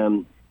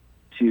for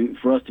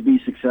us to be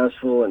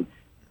successful, and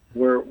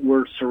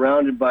we're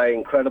surrounded by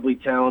incredibly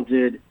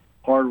talented,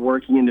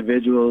 hardworking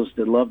individuals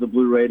that love the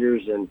Blue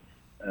Raiders, and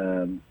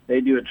they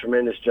do a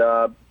tremendous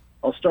job.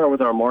 I'll start with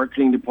our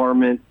marketing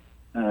department,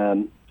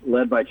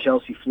 led by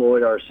Chelsea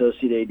Floyd, our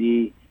associate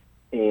AD,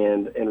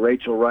 and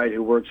Rachel Wright,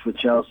 who works with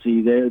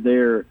Chelsea.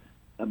 They're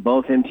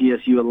both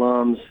MTSU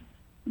alums.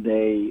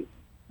 They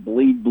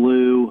bleed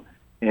blue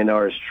and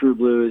are as true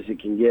blue as it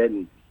can get,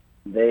 and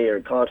they are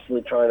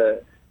constantly trying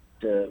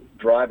to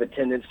drive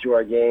attendance to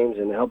our games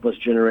and help us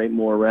generate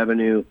more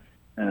revenue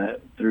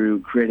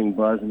through creating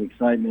buzz and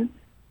excitement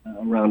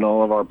around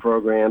all of our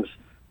programs.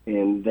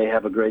 And they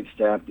have a great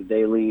staff that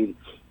they lead.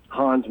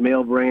 Hans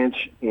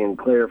Mailbranch and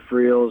Claire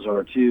Friels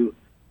are two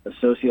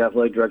associate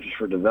athletic directors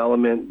for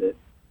development that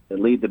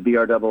lead the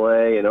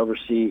BRAA and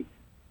oversee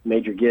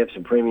major gifts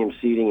and premium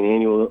seating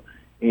and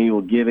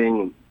annual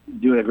giving,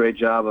 doing a great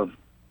job of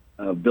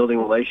building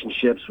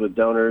relationships with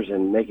donors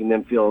and making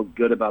them feel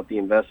good about the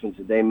investments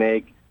that they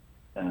make.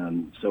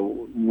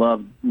 So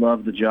love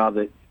the job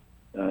that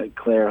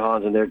Claire,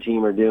 Hans, and their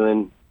team are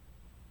doing.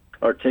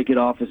 Our ticket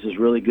office is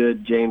really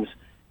good. James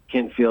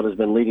Kentfield has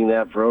been leading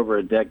that for over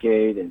a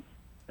decade and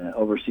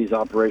oversees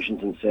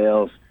operations and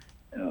sales.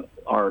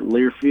 Our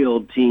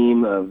Learfield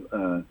team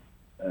of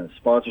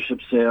sponsorship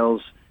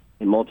sales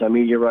and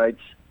multimedia rights,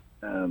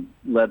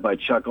 led by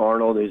Chuck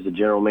Arnold, who's the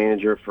general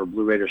manager for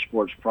Blue Raider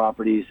Sports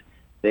Properties.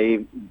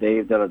 They've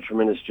done a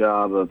tremendous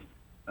job of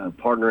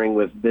partnering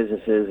with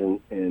businesses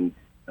and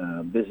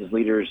business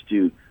leaders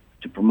to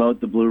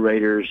promote the Blue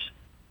Raiders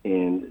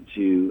and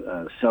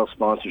to sell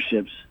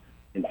sponsorships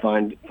and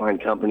find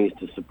companies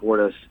to support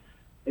us.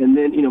 And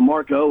then,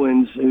 Mark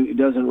Owens, who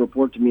doesn't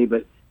report to me,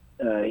 but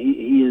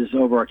he is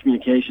over our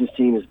communications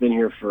team, has been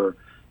here for,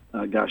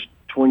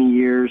 20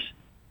 years.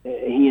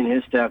 He and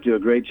his staff do a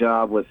great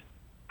job with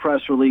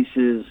press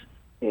releases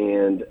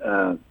and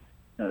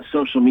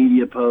social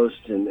media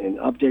posts and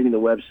updating the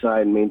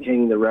website and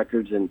maintaining the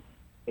records and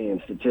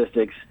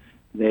statistics.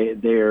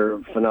 They're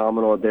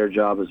phenomenal at their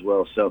job as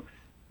well. So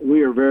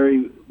we are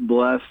very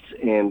blessed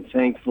and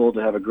thankful to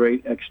have a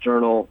great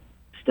external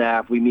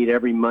staff. We meet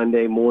every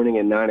Monday morning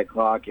at 9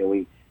 o'clock,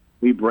 and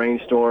we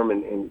brainstorm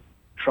and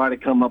try to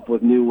come up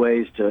with new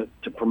ways to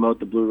promote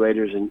the Blue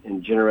Raiders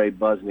and generate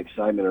buzz and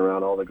excitement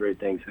around all the great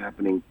things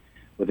happening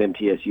with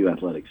MTSU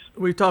athletics.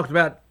 We've talked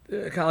about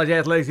college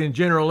athletics in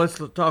general. Let's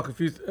talk a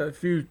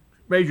few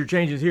major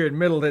changes here at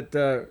Middle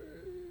that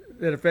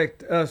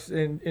affect us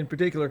in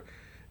particular.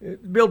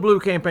 Bill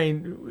Blue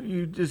campaign,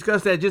 you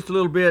discussed that just a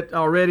little bit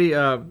already.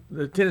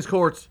 The tennis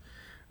courts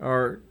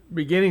are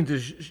beginning to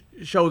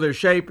show their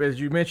shape. As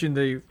you mentioned,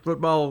 the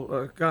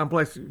football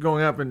complex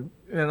going up and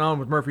on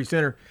with Murphy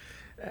Center.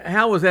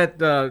 How was that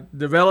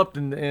developed,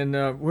 and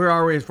where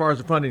are we as far as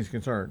the funding is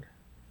concerned?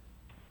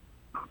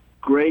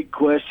 Great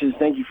questions.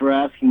 Thank you for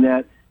asking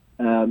that.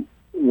 The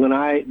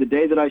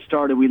day that I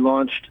started, we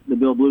launched the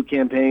Bill Blue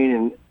campaign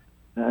and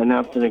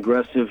announced an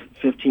aggressive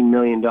 $15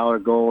 million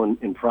goal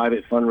in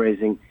private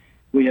fundraising.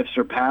 We have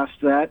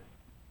surpassed that.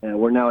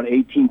 We're now at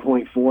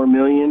 $18.4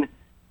 million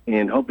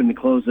and hoping to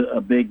close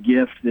a big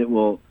gift that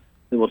will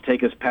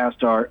take us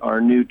past our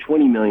new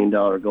 $20 million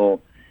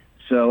goal.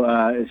 So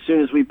as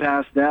soon as we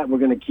pass that, we're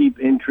going to keep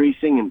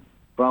increasing and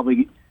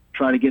probably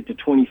try to get to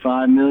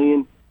 $25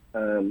 million.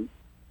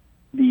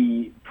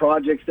 The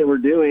projects that we're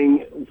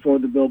doing for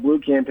the Bill Blue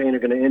campaign are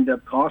going to end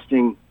up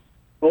costing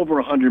over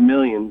 $100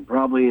 million,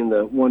 probably in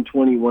the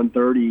 120,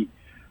 130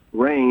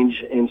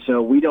 range. And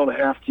so we don't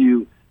have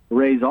to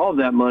raise all of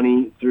that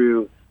money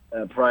through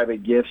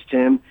private gifts,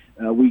 Tim.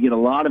 We get a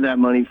lot of that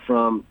money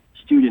from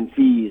student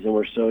fees, and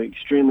we're so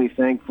extremely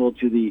thankful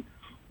to the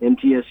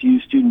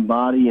MTSU student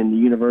body and the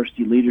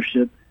university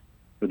leadership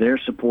for their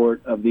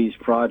support of these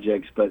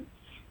projects. But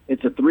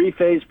it's a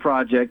three-phase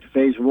project.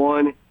 Phase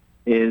one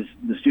is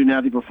the Student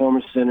Athlete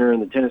Performance Center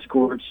and the tennis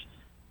courts.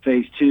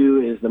 Phase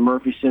two is the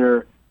Murphy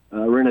Center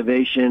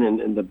renovation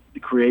and the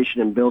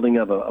creation and building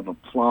of a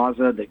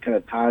plaza that kind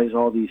of ties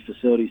all these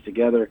facilities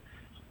together.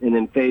 And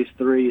then phase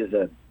 3 is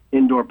an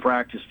indoor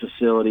practice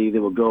facility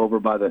that will go over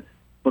by the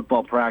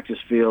football practice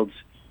fields,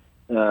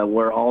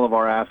 where all of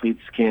our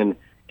athletes can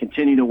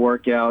continue to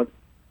work out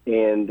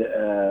and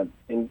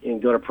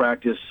go to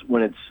practice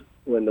when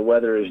the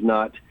weather is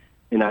not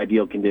in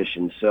ideal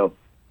conditions. So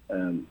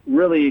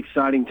really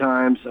exciting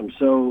times.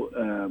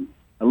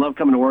 I love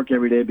coming to work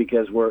every day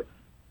because we're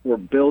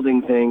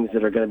building things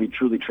that are going to be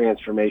truly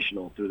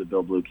transformational through the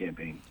Build Blue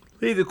campaign.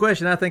 Lee, the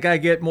question I think I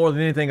get more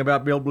than anything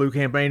about Build Blue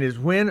campaign is,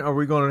 when are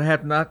we going to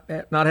have not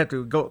have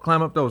to go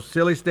climb up those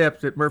silly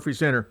steps at Murphy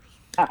Center?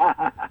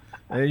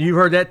 And you've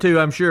heard that too,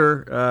 I'm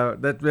sure.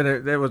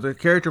 That was a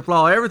character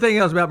flaw. Everything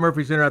else about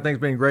Murphy Center I think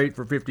has been great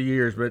for 50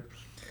 years, but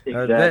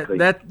exactly.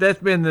 that's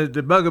been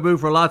the bugaboo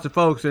for lots of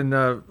folks, and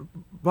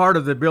part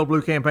of the Build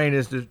Blue campaign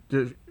is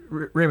to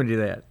remedy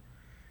that.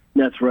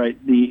 That's right.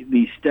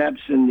 The steps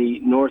in the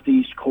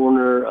northeast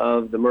corner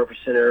of the Murphy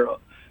Center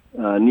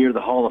near the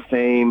Hall of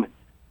Fame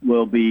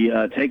will be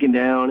taken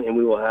down, and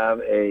we will have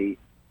a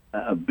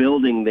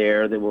building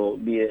there that will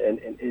be an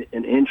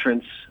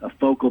entrance, a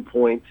focal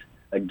point,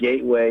 a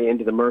gateway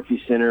into the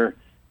Murphy Center.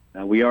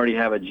 We already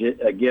have a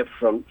gift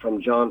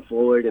from John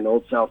Floyd and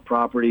Old South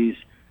Properties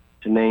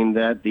to name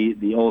that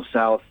the Old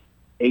South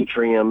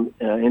atrium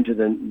into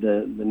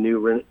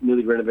the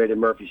newly renovated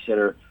Murphy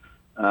Center.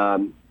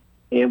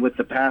 And with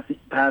the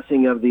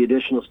passing of the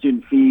additional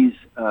student fees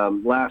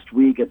last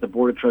week at the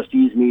Board of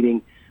Trustees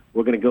meeting,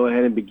 we're going to go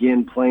ahead and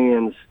begin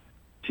plans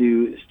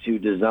to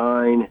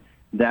design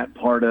that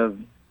part of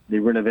the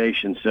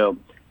renovation. So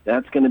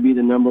that's going to be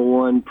the number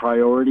one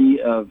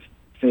priority of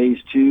phase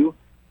 2.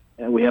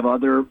 And we have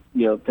other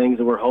things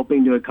that we're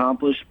hoping to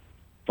accomplish,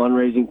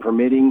 fundraising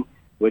permitting,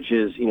 which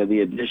is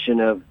the addition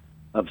of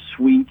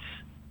suites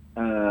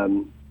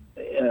in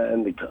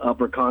the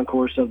upper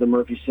concourse of the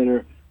Murphy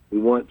Center. We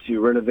want to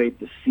renovate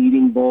the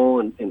seating bowl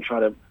and try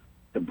to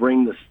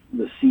bring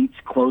the seats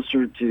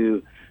closer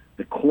to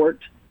the court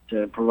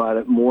to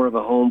provide more of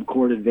a home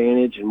court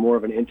advantage and more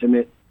of an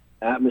intimate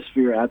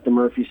atmosphere at the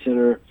Murphy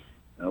Center.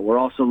 We're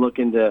also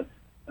looking to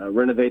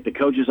renovate the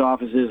coaches'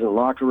 offices and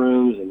locker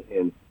rooms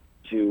and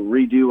to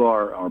redo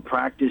our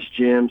practice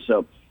gym.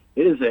 So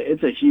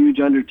it's a huge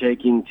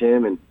undertaking,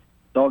 Tim, and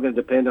it's all going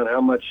to depend on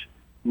how much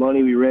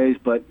money we raise.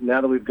 But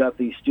now that we've got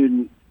the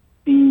student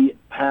fee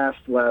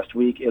passed last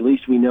week, at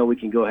least we know we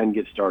can go ahead and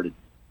get started.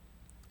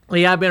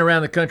 Lee, I've been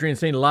around the country and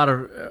seen a lot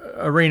of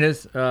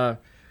arenas.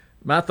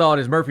 My thought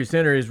is Murphy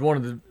Center is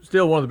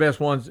still one of the best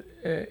ones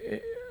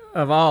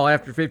of all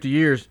after 50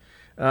 years.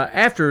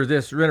 After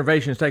this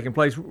renovation has taken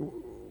place,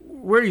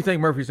 where do you think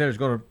Murphy Center is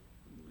going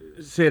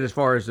to sit as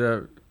far as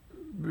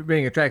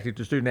being attractive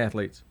to student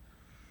athletes?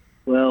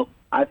 Well,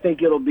 I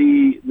think it'll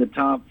be the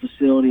top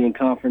facility in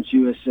Conference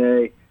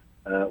USA.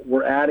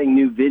 We're adding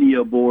new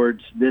video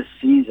boards this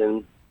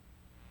season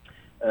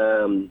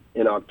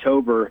in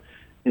October,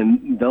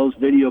 and those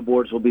video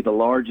boards will be the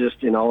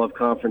largest in all of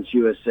Conference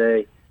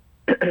USA.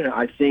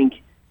 I think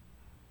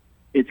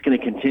it's going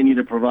to continue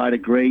to provide a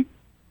great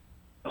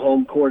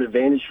home court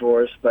advantage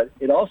for us, but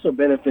it also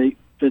benefits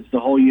the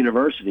whole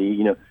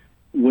university.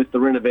 With the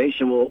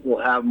renovation, we'll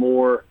have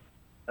more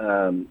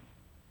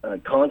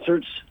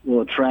concerts.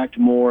 We'll attract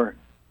more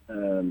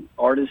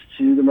artists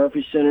to the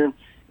Murphy Center.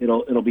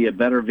 It'll be a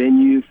better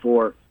venue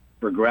for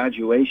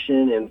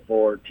graduation and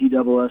for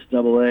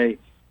TSSAA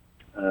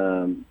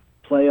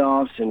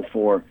playoffs and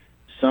for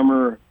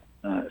summer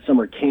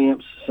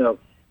camps. So,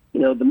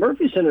 the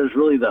Murphy Center is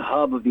really the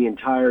hub of the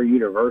entire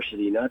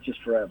university, not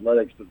just for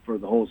athletics, but for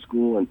the whole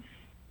school. And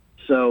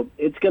so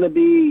it's going to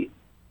be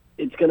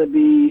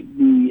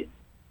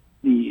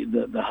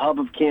the hub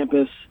of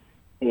campus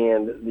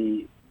and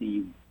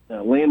the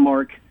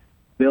landmark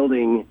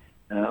building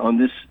on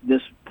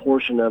this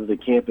portion of the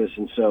campus.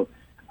 And so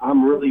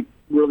I'm really,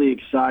 really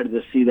excited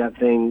to see that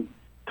thing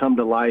come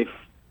to life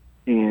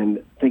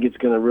and think it's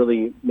going to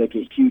really make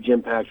a huge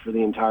impact for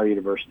the entire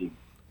university.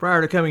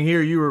 Prior to coming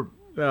here, you were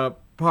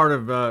part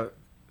of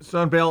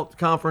Sun Belt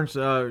Conference.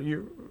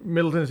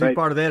 Middle Tennessee right.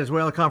 Part of that as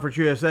well, Conference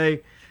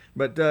USA.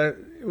 But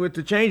with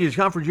the changes,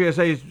 Conference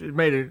USA has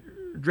made a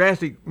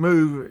drastic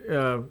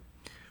move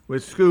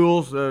with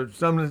schools,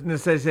 some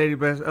necessitated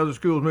by other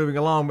schools moving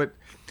along. But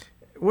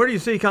where do you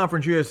see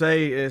Conference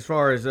USA as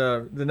far as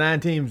the 9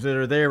 teams that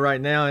are there right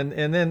now?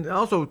 And then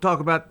also talk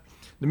about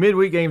the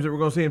midweek games that we're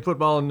going to see in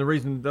football and the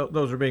reason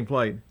those are being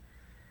played.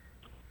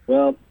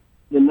 Well,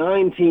 the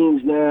 9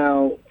 teams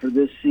now for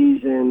this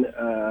season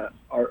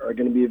are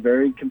going to be a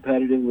very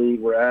competitive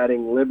league. We're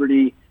adding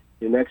Liberty,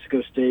 New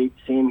Mexico State,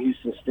 Sam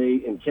Houston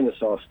State, and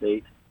Kennesaw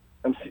State.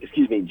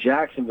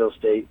 Jacksonville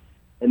State.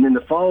 And then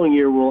the following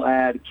year we'll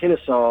add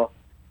Kennesaw,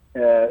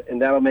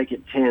 and that'll make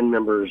it 10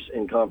 members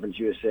in Conference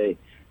USA.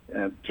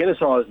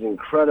 Kennesaw is an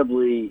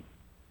incredibly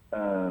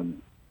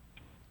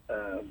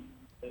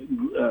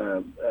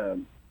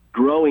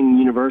growing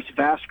university,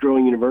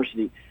 fast-growing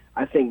university.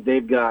 I think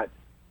they've got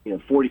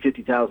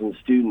 50,000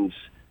 students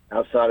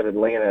outside of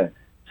Atlanta,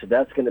 so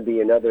that's going to be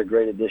another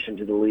great addition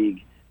to the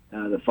league.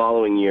 the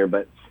following year.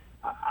 But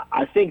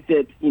I think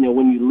that,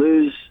 when you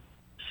lose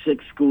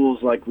 6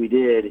 schools like we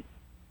did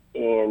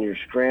and you're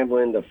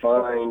scrambling to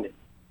find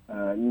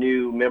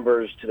new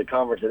members to the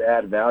conference that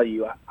add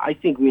value, I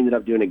think we ended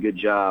up doing a good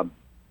job.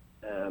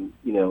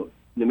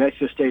 New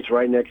Mexico State's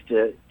right next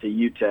to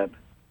UTEP,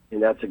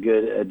 and that's a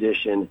good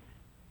addition.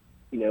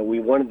 We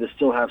wanted to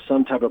still have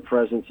some type of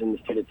presence in the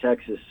state of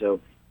Texas, so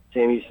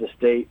Sam Houston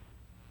State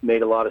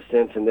made a lot of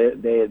sense, and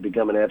they had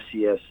become an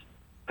FCS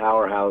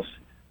powerhouse.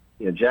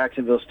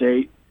 Jacksonville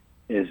State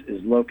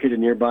is located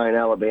nearby in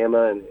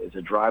Alabama and is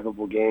a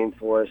drivable game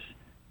for us.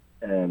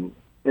 And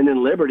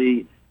then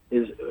Liberty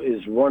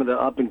is one of the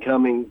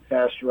up-and-coming,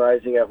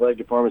 fast-rising athletic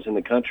departments in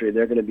the country.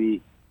 They're going to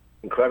be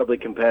incredibly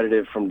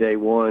competitive from day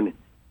one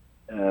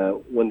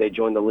when they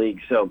join the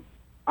league. So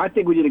I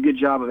think we did a good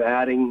job of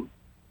adding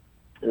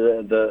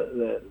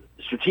the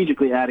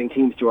strategically adding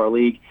teams to our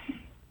league.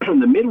 The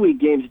midweek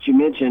games that you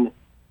mentioned,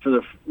 for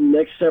the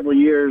next several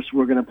years,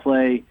 we're going to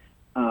play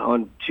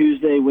on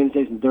Tuesday,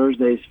 Wednesdays, and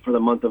Thursdays for the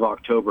month of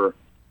October.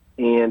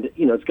 And,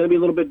 it's going to be a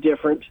little bit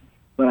different,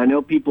 but I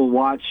know people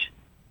watch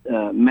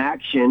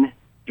MACtion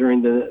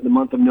during the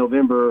month of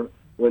November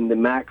when the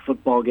MAC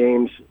football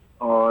games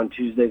are on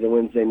Tuesdays and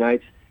Wednesday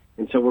nights.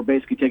 And so we're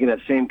basically taking that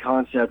same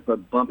concept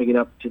but bumping it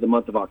up to the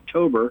month of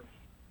October.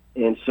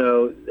 And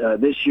so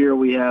this year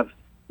we have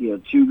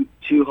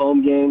two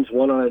home games,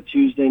 one on a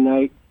Tuesday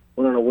night,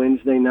 one on a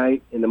Wednesday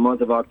night in the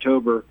month of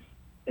October,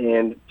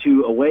 and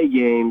 2 away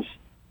games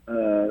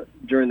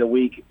during the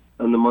week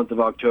in the month of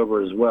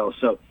October as well.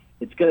 So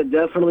it's going to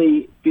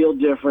definitely feel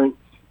different,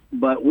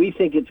 but we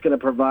think it's going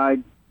to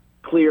provide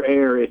clear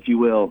air, if you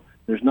will.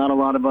 There's not a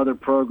lot of other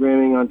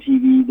programming on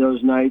TV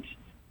those nights.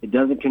 It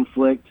doesn't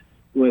conflict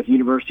with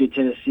University of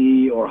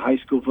Tennessee or high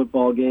school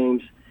football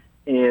games.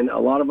 And a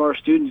lot of our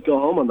students go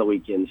home on the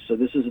weekends. So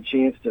this is a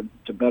chance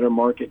to better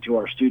market to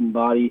our student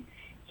body.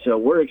 So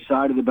we're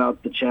excited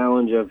about the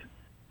challenge of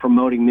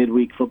promoting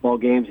midweek football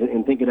games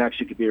and think it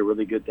actually could be a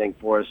really good thing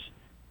for us,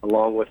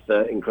 along with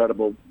the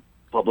incredible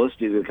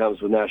publicity that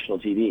comes with national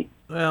TV.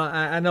 Well,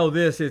 I know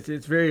this.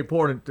 It's very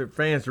important to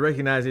fans to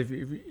recognize if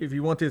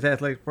you want this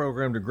athletic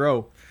program to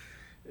grow,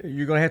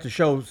 you're going to have to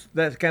show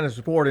that kind of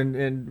support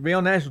and be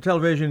on national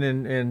television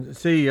and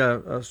see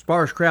a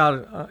sparse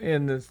crowd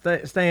in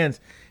the stands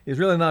is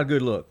really not a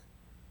good look.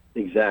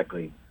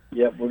 Exactly.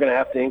 Yep, we're going to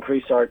have to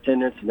increase our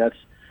attendance, and that's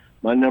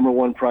my number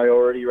one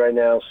priority right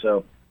now.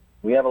 So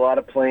we have a lot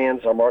of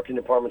plans. Our marketing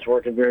department's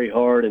working very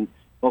hard, and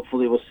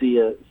hopefully we'll see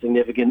a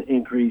significant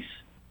increase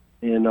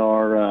in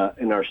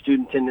our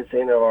student attendance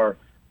and our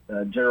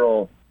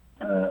general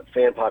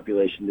fan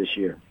population this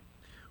year.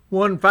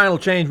 One final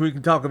change we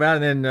can talk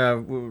about, and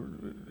then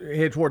we'll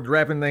head toward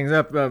wrapping things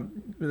up.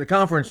 The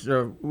conference,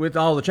 with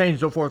all the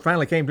changes and so forth,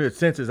 finally came to its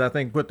senses, I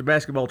think, put the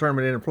basketball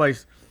tournament into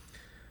place.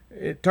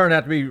 It turned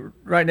out to be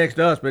right next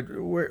to us, but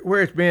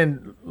where it's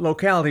been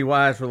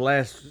locality-wise for the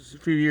last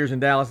few years in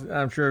Dallas,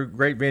 I'm sure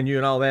great venue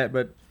and all that,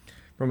 but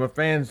from a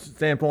fan's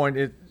standpoint,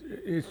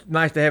 it's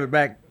nice to have it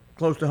back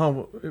close to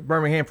home.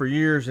 Birmingham for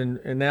years, and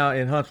now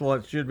in Huntsville,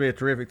 it should be a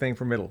terrific thing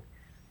for Middle.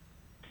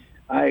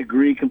 I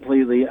agree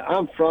completely.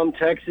 I'm from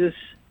Texas,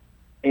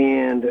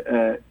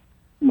 and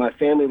my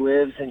family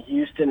lives in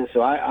Houston, and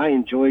so I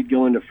enjoyed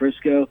going to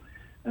Frisco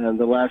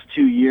the last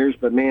 2 years.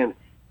 But, man,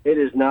 it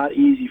is not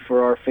easy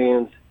for our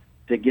fans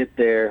to get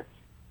there.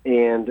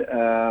 And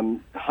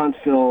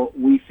Huntsville,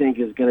 we think,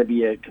 is going to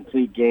be a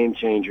complete game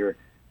changer.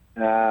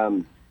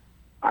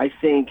 I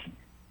think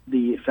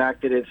the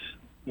fact that it's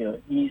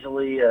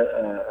easily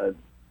a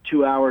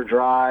 2-hour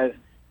drive,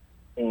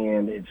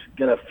 and it's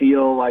going to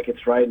feel like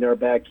it's right in our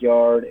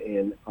backyard,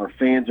 and our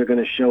fans are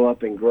going to show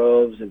up in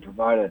groves and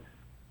provide a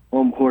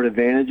home court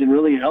advantage and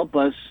really help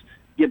us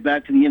get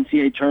back to the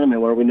NCAA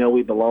tournament where we know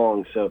we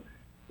belong. So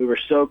we were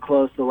so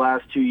close the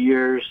last 2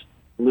 years,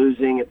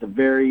 losing at the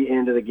very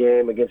end of the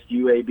game against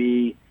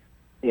UAB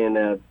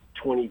in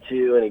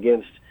 22 and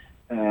against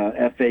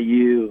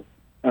FAU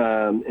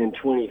in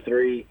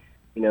 23.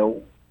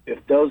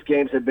 If those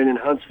games had been in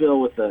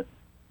Huntsville with the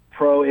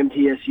pro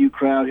MTSU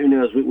crowd, who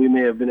knows, we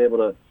may have been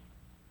able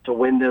to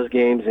win those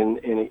games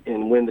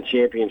and win the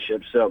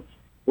championship. So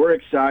we're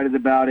excited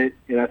about it,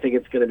 and I think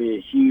it's going to be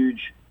a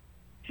huge,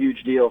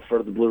 huge deal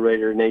for the Blue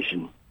Raider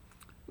Nation.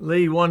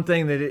 Lee, one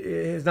thing that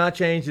has not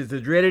changed is the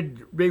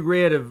dreaded Big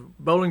Red of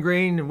Bowling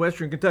Green and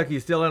Western Kentucky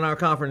is still in our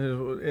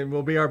conference and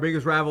will be our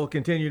biggest rival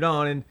continued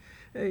on. And,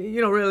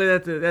 really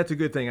that's a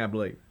good thing, I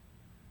believe.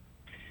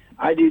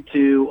 I do,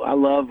 too. I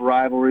love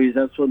rivalries.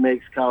 That's what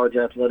makes college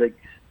athletics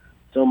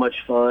so much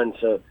fun.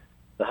 So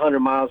the 100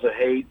 Miles of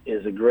Hate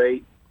is a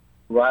great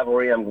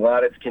rivalry. I'm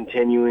glad it's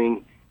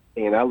continuing,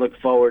 and I look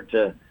forward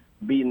to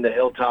beating the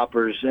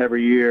Hilltoppers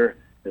every year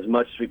as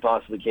much as we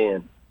possibly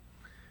can.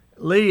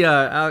 Lee,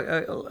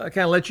 I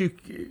kind of let you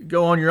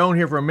go on your own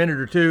here for a minute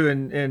or two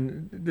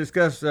and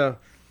discuss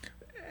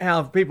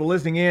how people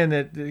listening in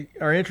that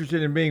are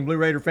interested in being Blue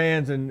Raider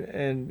fans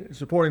and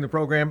supporting the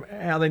program,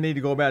 how they need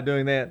to go about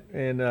doing that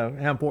and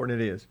how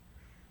important it is.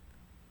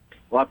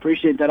 Well, I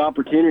appreciate that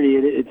opportunity.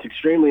 It's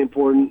extremely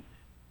important.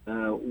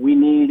 We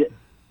need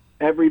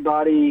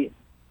everybody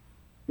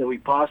that we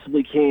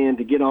possibly can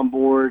to get on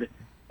board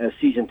as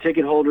season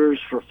ticket holders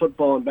for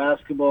football and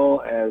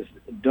basketball, as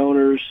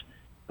donors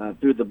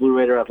through the Blue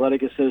Raider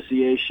Athletic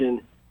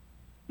Association.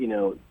 You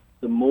know,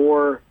 the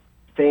more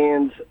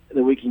fans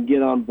that we can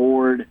get on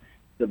board,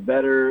 the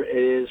better it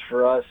is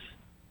for us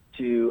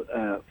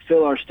to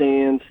fill our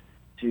stands,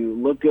 to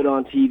look good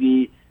on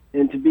TV,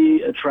 and to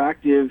be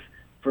attractive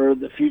for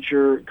the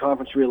future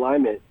conference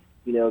realignment.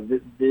 You know,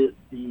 the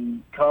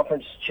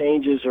conference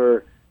changes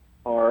are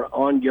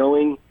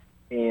ongoing,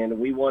 and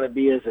we want to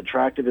be as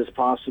attractive as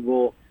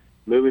possible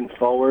moving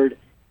forward.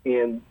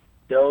 And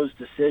those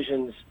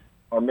decisions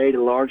are made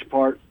in large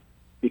part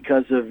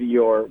because of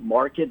your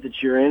market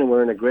that you're in, and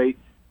we're in a great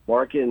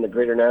market in the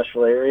greater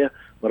Nashville area,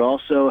 but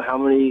also how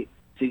many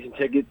season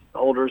ticket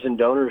holders and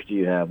donors do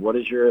you have? What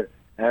does your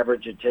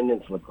average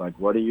attendance look like?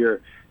 What do your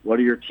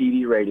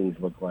TV ratings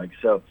look like?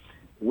 So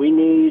we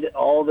need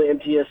all the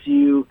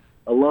MTSU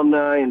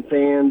alumni and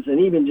fans, and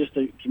even just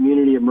the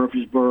community of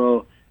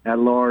Murfreesboro at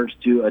large,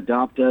 to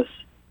adopt us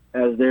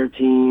as their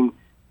team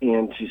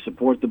and to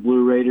support the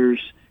Blue Raiders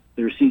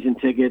through season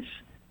tickets,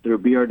 through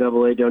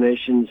BRAA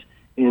donations,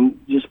 and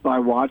just by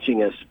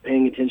watching us,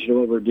 paying attention to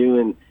what we're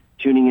doing,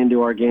 tuning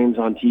into our games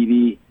on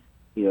TV.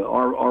 You know,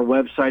 our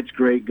website's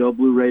great,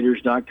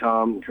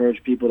 goblueraiders.com.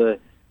 Encourage people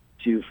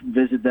to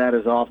visit that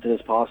as often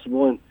as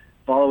possible, and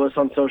follow us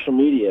on social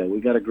media.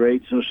 We've got a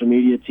great social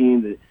media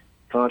team that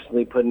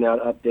constantly putting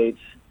out updates.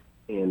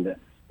 And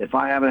if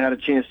I haven't had a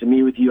chance to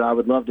meet with you, I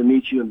would love to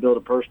meet you and build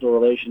a personal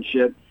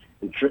relationship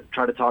and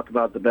try to talk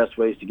about the best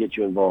ways to get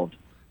you involved.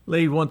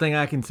 Lee, one thing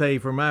I can say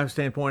from my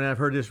standpoint, I've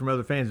heard this from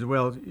other fans as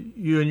well,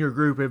 you and your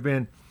group have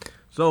been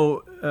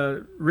so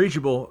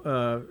reachable.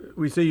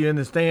 We see you in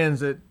the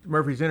stands at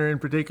Murphy Center in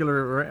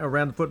particular,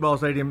 around the football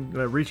stadium,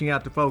 reaching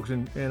out to folks,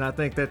 and I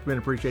think that's been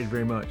appreciated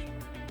very much.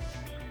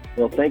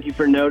 Well, thank you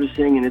for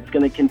noticing, and it's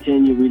going to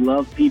continue. We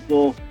love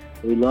people.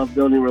 We love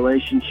building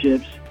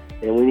relationships,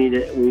 and we need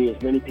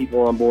as many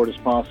people on board as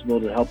possible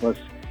to help us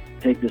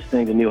take this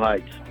thing to new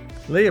heights.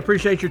 Lee,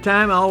 appreciate your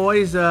time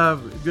always.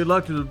 Good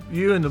luck to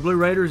you and the Blue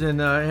Raiders, and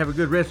have a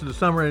good rest of the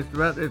summer. It's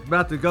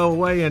about to go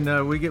away,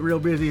 and we get real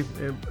busy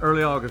in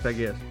early August, I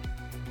guess.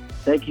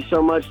 Thank you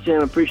so much,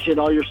 Tim. Appreciate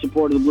all your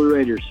support of the Blue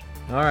Raiders.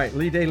 All right,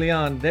 Lee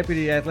DeLeon,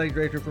 Deputy Athletic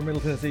Director for Middle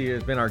Tennessee,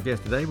 has been our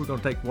guest today. We're going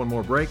to take one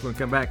more break. When we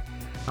come back,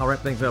 I'll wrap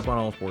things up on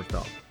All Sports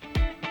Talk.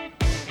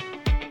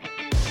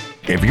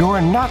 If you're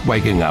not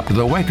waking up to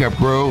the Wake Up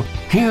Crew,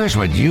 here's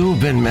what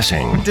you've been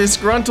missing.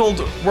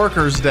 Disgruntled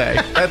Workers Day.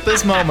 At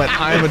this moment,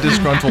 I am a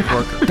disgruntled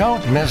worker.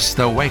 Don't miss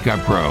the Wake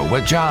Up Crew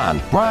with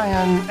John,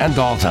 Brian, and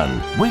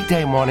Dalton.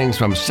 Weekday mornings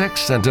from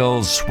 6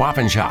 until Swap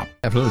and Shop.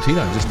 Afternoon,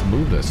 Tina just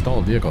moved a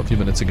stalled vehicle a few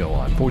minutes ago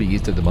on 40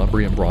 East of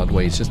Demumbrian and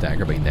Broadway. It's just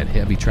aggravating that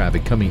heavy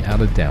traffic coming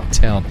out of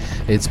downtown.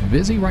 It's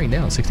busy right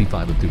now,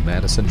 65 through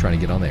Madison, trying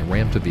to get on that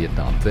ramp to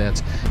Vietnam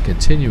Vets.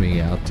 Continuing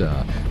out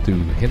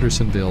through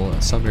Hendersonville,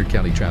 Sumner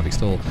County traffic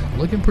still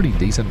looking pretty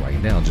decent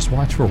right now. Just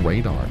watch for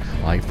radar.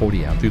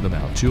 I-40 out through the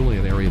Mount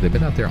Juliet area. They've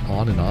been out there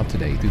on and off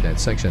today through that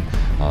section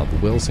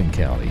of Wilson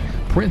County.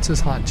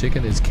 Princess Hot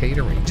Chicken is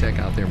catering. Check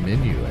out their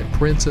menu at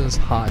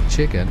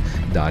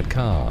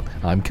princesshotchicken.com.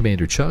 I'm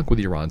Commander Chuck with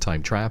your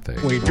on-time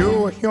traffic. We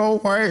do it your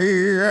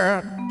way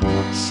at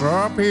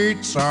Sir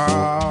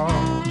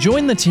Pizza.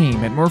 Join the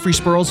team at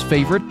Murfreesboro's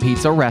favorite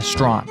pizza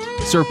restaurant.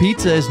 Sir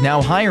Pizza is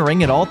now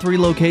hiring at all 3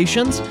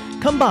 locations.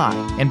 Come by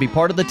and be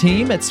part of the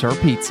team at Sir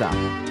Pizza.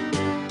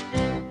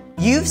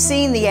 You've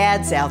seen the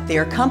ads out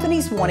there,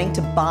 companies wanting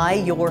to buy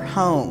your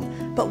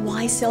home. But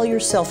why sell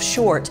yourself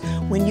short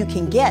when you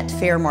can get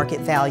fair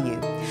market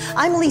value?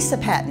 I'm Lisa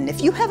Patton.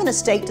 If you have an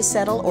estate to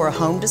settle or a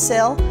home to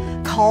sell,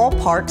 call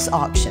Parks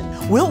Auction.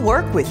 We'll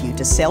work with you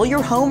to sell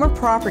your home or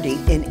property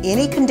in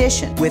any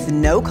condition with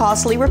no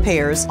costly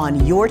repairs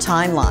on your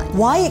timeline.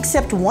 Why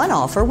accept one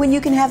offer when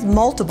you can have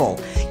multiple?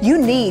 You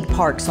need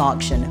Parks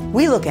Auction.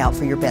 We look out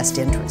for your best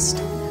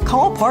interest.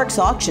 Call Parks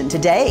Auction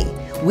today.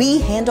 We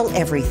handle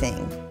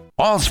everything.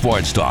 All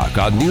Sports Talk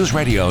on News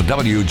Radio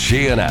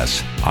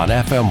WGNS on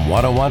FM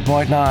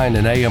 101.9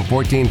 and AM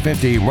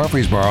 1450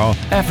 Murfreesboro,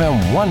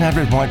 FM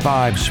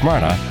 100.5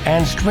 Smyrna,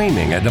 and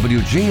streaming at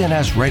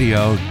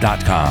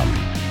WGNSradio.com.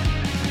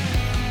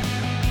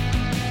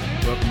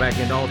 Welcome back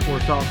into All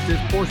Sports Talk. This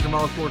portion of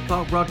All Sports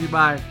Talk brought to you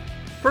by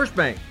First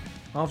Bank.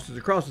 Offices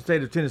across the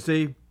state of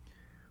Tennessee.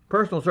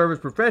 Personal service,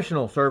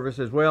 professional service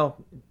as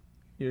well.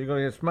 You're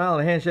going to get a smile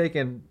and a handshake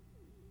and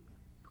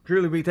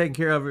truly be taken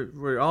care of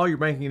for all your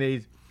banking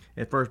needs.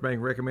 At First Bank,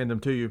 recommend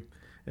them to you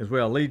as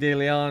well. Lee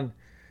DeLeon,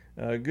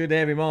 good to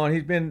have him on.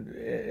 He's been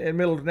at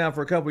Middleton now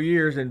for a couple of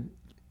years, and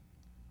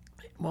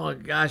well,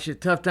 gosh, a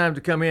tough time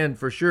to come in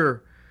for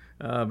sure.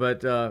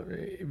 But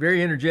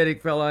very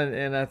energetic fella,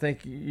 and I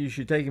think you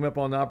should take him up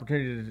on the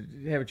opportunity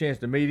to have a chance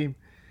to meet him.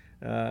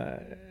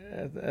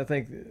 I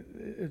think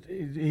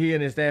he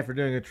and his staff are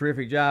doing a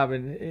terrific job,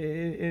 and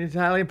it's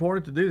highly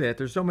important to do that.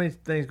 There's so many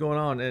things going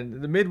on,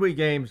 and the midweek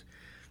games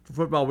for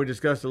football we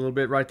discussed a little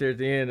bit right there at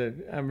the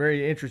end. I'm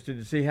very interested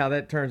to see how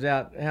that turns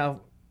out,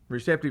 how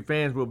receptive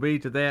fans will be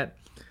to that.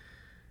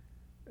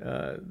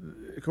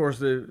 Of course,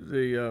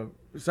 the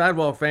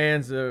sidewalk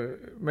fans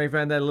may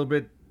find that a little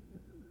bit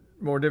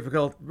more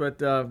difficult,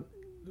 but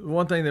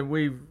one thing that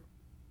we've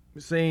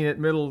seen at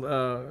Middle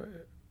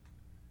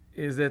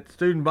is that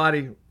student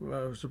body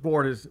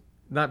support has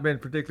not been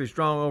particularly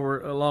strong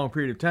over a long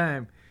period of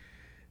time,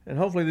 and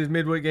hopefully these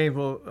midweek games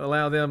will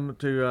allow them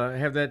to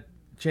have that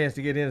chance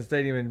to get in the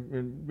stadium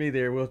and be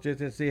there. We'll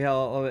just see how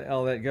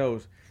all that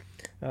goes.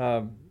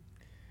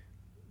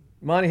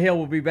 Monty Hale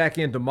will be back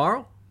in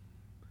tomorrow.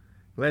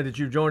 Glad that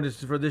you've joined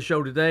us for this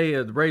show today.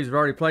 The Braves have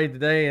already played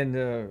today,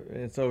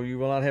 and so you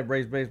will not have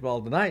Braves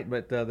baseball tonight,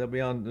 but they'll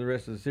be on the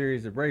rest of the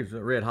series. The Braves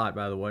are red hot,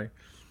 by the way,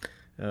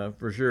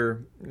 for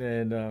sure.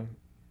 And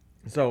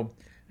so,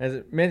 as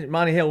it mentioned,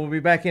 Monty Hale will be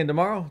back in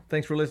tomorrow.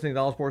 Thanks for listening to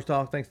All Sports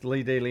Talk. Thanks to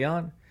Lee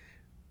DeLeon.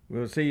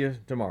 We'll see you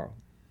tomorrow.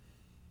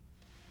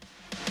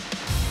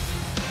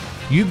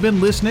 You've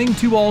been listening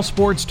to All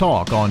Sports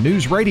Talk on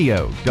News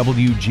Radio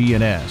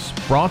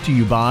WGNS. Brought to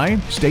you by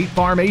State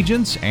Farm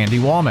agents Andy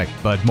Womack,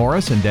 Bud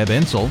Morris and Deb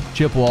Insel,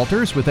 Chip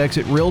Walters with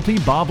Exit Realty,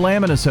 Bob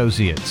Lamb and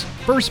Associates,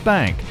 First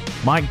Bank,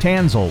 Mike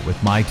Tanzel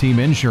with My Team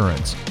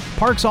Insurance,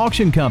 Parks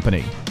Auction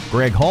Company,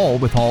 Greg Hall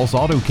with Hall's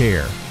Auto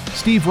Care,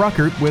 Steve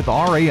Ruckert with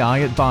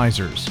RAI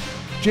Advisors,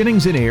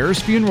 Jennings & Ayers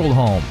Funeral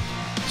Home,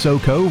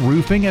 SoCo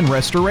Roofing and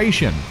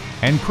Restoration,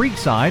 and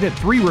Creekside at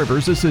Three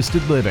Rivers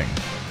Assisted Living.